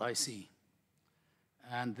from what I see.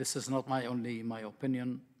 And this is not my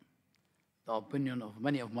opinion. The opinion of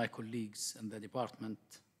many of my colleagues in the department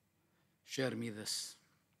share me this.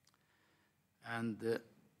 And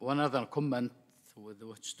one other comment with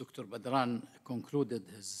which Dr. Badran concluded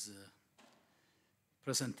his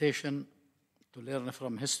presentation, to learn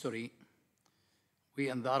from history. We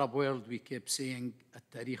in the Arab world, we keep saying,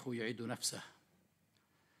 التاريخ يعيد نفسه.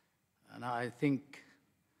 And I think,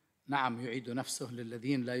 نعم يعيد نفسه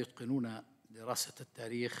للذين لا يتقنون دراسة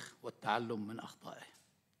التاريخ والتعلم من أخطائه.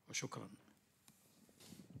 وشكرا.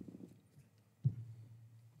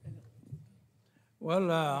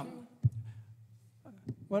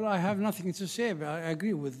 Well, I have nothing to say, but I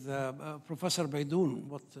agree with Professor Baidoun,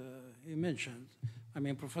 what he mentioned. I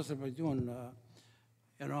mean, Professor Baidoun,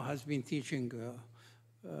 has been teaching,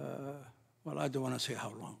 well, I don't want to say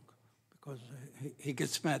how long, because he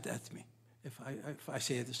gets mad at me if I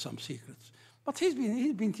say some secrets. But he's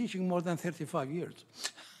been teaching more than 35 years,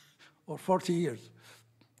 or 40 years.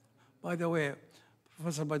 By the way,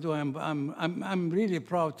 Professor Baidoun, I'm really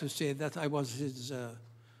proud to say that I was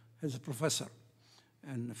his professor,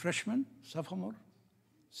 and freshman, sophomore,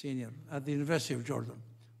 senior at the University of Jordan.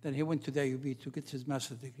 Then he went to the IUB to get his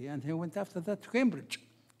master's degree, and he went after that to Cambridge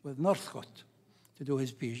with Northcote to do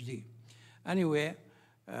his PhD. Anyway,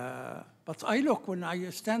 but I look, when I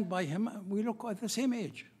stand by him, we look at the same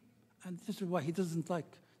age. And this is why he doesn't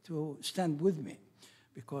like to stand with me,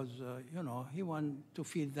 because, he wants to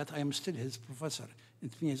feel that I am still his professor.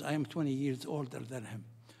 It means I am 20 years older than him.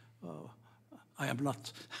 I am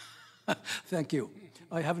not. Thank you.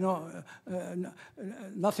 I have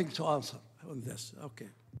nothing to answer on this. Okay.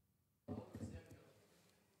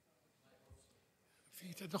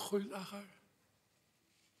 في تدخل آخر؟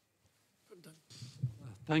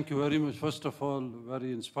 Thank you very much. First of all,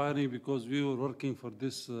 very inspiring, because we were working for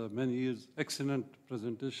this many years. Excellent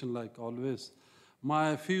presentation, like always.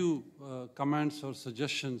 My few comments or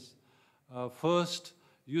suggestions. First,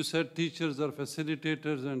 you said teachers are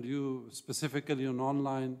facilitators, and you specifically on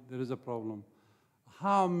online, there is a problem.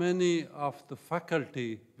 How many of the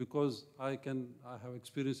faculty, because I have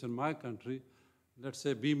experience in my country, let's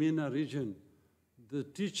say Bimina region, the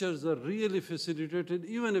teachers are really facilitated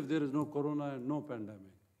even if there is no corona and no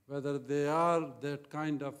pandemic. Whether they are that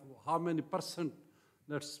kind of, how many %,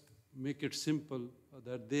 let's make it simple,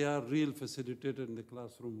 that they are real facilitated in the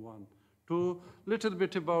classroom, one. Two, little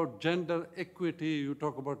bit about gender equity. You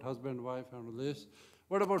talk about husband, wife, and all this.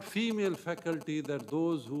 What about female faculty, that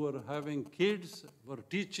those who are having kids were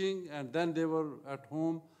teaching and then they were at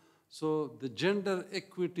home? So the gender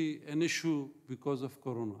equity, an issue because of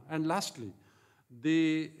corona. And lastly,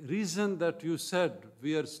 the reason that you said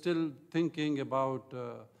we are still thinking about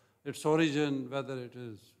its origin, whether it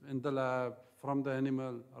is in the lab, from the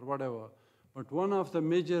animal, or whatever. But one of the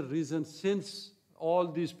major reasons, since all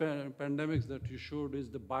these pandemics that you showed, is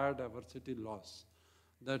the biodiversity loss.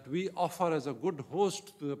 that we offer as a good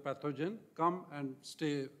host to the pathogen, come and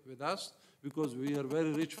stay with us because we are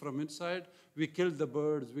very rich from inside. We kill the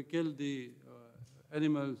birds, we kill the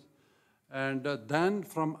animals, and then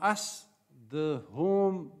from us, the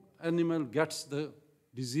home animal gets the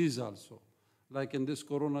disease also. Like in this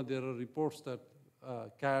corona, there are reports that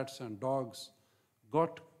cats and dogs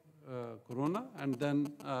got corona, and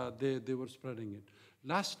then they were spreading it.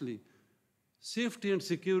 Lastly, safety and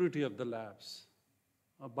security of the labs,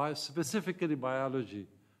 specifically biology.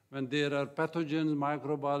 When there are pathogens,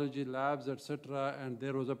 microbiology labs, etc., and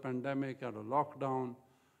there was a pandemic and a lockdown,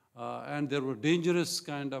 and there were dangerous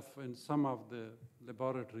kind of in some of the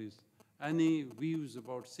laboratories. Any views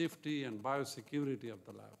about safety and biosecurity of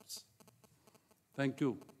the labs? Thank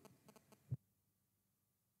you.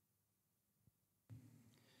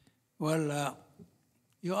 Well,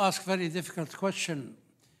 you ask very difficult question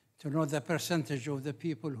to know the percentage of the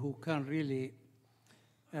people who can really,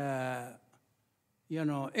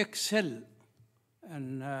 excel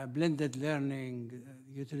in blended learning,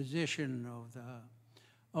 utilization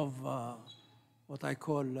of what I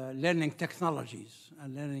call learning technologies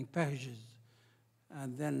and learning packages,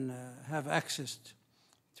 and then have access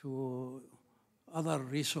to other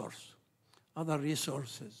resources,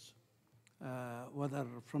 whether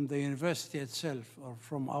from the university itself or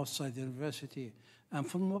from outside the university and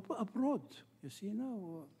from abroad. You see,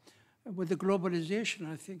 now with the globalization,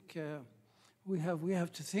 I think we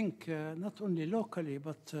have to think not only locally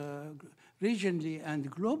but regionally and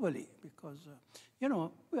globally, because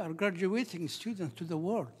we are graduating students to the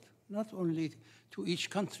world, not only to each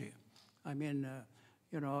country. I mean,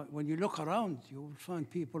 when you look around, you will find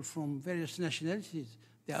people from various nationalities.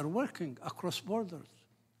 They are working across borders.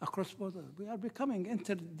 We are becoming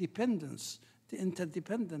interdependent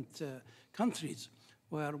countries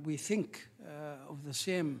where we think of the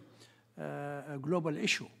same global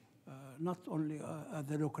issue, not only at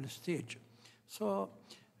the local stage. So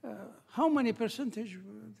how many percentage,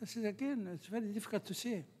 this is again, it's very difficult to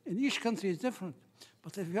say. In each country is different.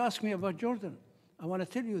 But if you ask me about Jordan, I want to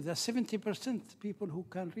tell you that 70% people who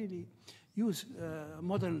can really use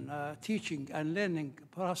modern teaching and learning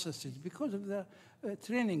processes because of the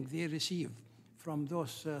training they receive from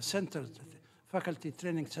those centers, faculty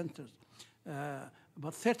training centers.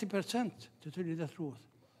 But 30%, to tell you the truth,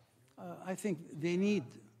 I think they need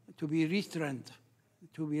to be retrained,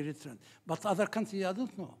 But other countries, I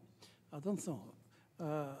don't know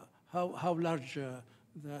how large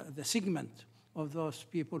the segment of those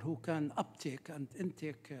people who can uptake and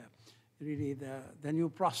intake really the new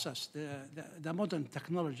process, the modern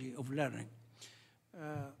technology of learning.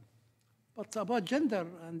 But about gender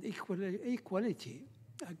and equality,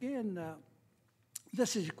 again,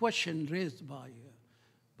 this is a question raised by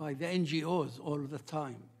the NGOs all the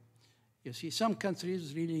time. You see, some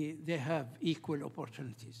countries really, they have equal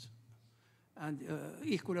opportunities and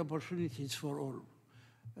equal opportunities for all.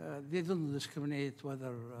 They don't discriminate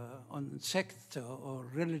whether on sect or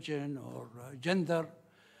religion or gender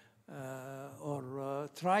or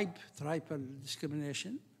tribal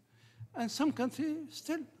discrimination. And some countries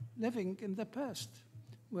still living in the past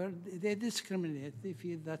where they discriminate. They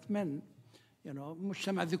feel that men,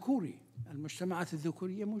 مجتمع ذكوري، المجتمعات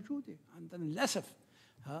الذكورية موجودة عندنا للأسف.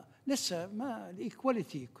 لسه ما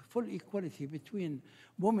equality, full equality between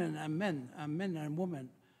women and men and women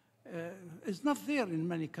is not there in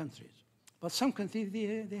many countries. But some countries,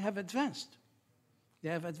 they have advanced.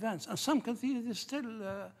 And some countries, they're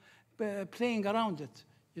still playing around it,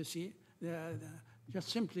 you see. Just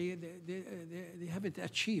simply, they haven't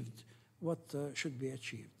achieved what should be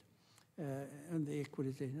achieved in the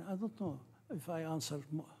equality. I don't know if I answered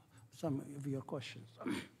some of your questions.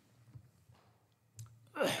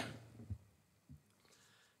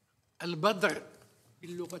 البدر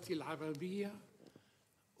باللغة العربية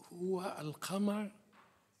هو القمر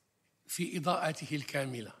في إضاءته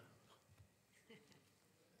الكاملة.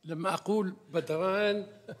 لما أقول بدران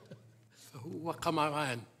فهو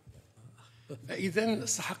قمران، فإذا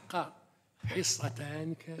استحق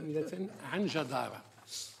حصتان كاملة عن جدارة.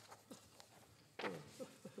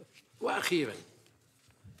 وأخيرا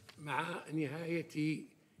مع نهاية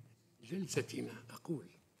جلستنا أقول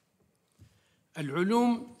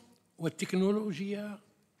العلوم والتكنولوجيا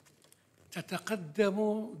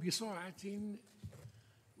تتقدم بسرعة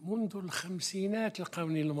منذ الخمسينات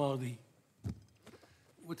القرن الماضي،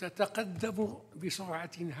 وتتقدم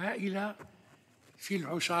بسرعة هائلة في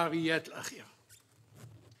العشريات الأخيرة.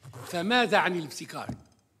 فماذا عن الابتكار؟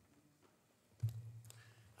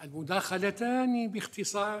 المداخلتان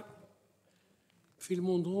باختصار في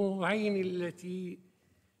الموضوعين التي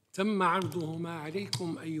تم عرضهما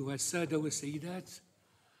عليكم أيها السادة والسيدات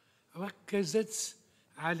ركزت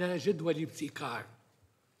على جدوى الابتكار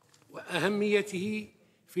وأهميته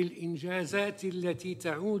في الإنجازات التي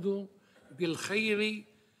تعود بالخير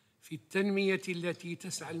في التنمية التي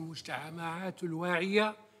تسعى المجتمعات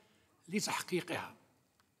الواعية لتحقيقها.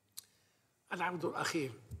 العرض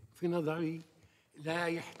الأخير في نظري لا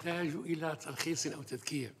يحتاج إلى تلخيص أو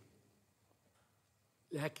تذكير،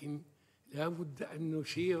 لكن لا بد أن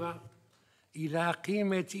نشير إلى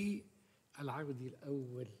قيمة العرض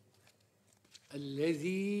الأول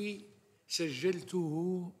الذي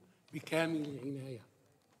سجلته بكامل العناية،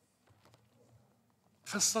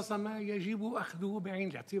 خاصة ما يجب أخذه بعين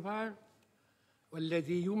الاعتبار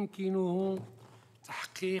والذي يمكنه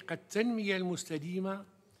تحقيق التنمية المستدامة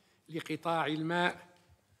لقطاع الماء،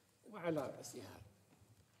 وعلى رأسها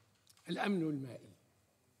الأمن المائي،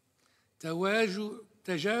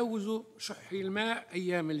 تجاوز شح الماء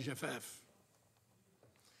أيام الجفاف،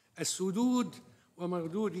 السدود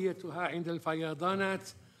ومردوديتها عند الفيضانات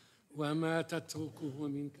وما تتركه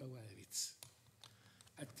من كوارث،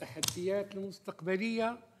 التحديات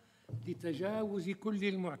المستقبلية لتجاوز كل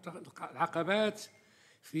العقبات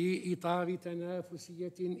في إطار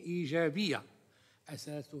تنافسية إيجابية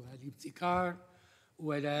أساسها الابتكار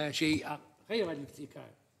ولا شيء غير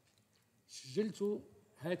الابتكار. سجلت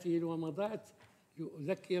هذه الومضات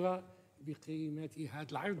لأذكر بقيمة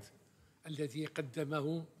هذا العرض الذي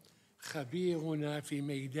قدمه خبيرنا في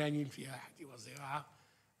ميدان الفلاحة والزراعة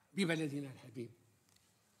ببلدنا الحبيب.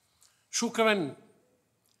 شكراً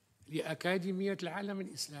لأكاديمية العالم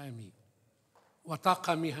الإسلامي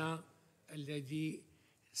وطاقمها الذي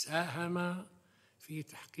ساهم في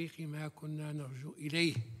تحقيق ما كنا نرجو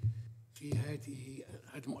إليه في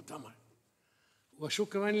هذا المؤتمر،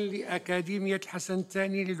 وشكراً لأكاديمية الحسن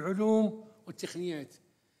الثاني للعلوم والتقنيات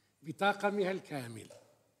بطاقمها الكامل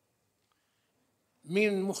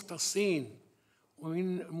من مختصين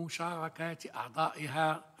ومن مشاركات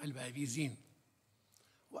أعضائها البارزين.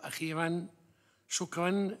 وأخيراً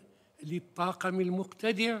شكراً للطاقم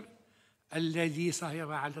المقتدر الذي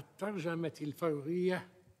سهر على الترجمة الفورية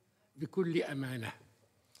بكل أمانة.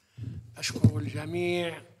 أشكر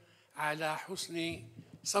الجميع على حسن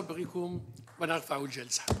صبركم ونرفع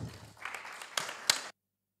الجلسة.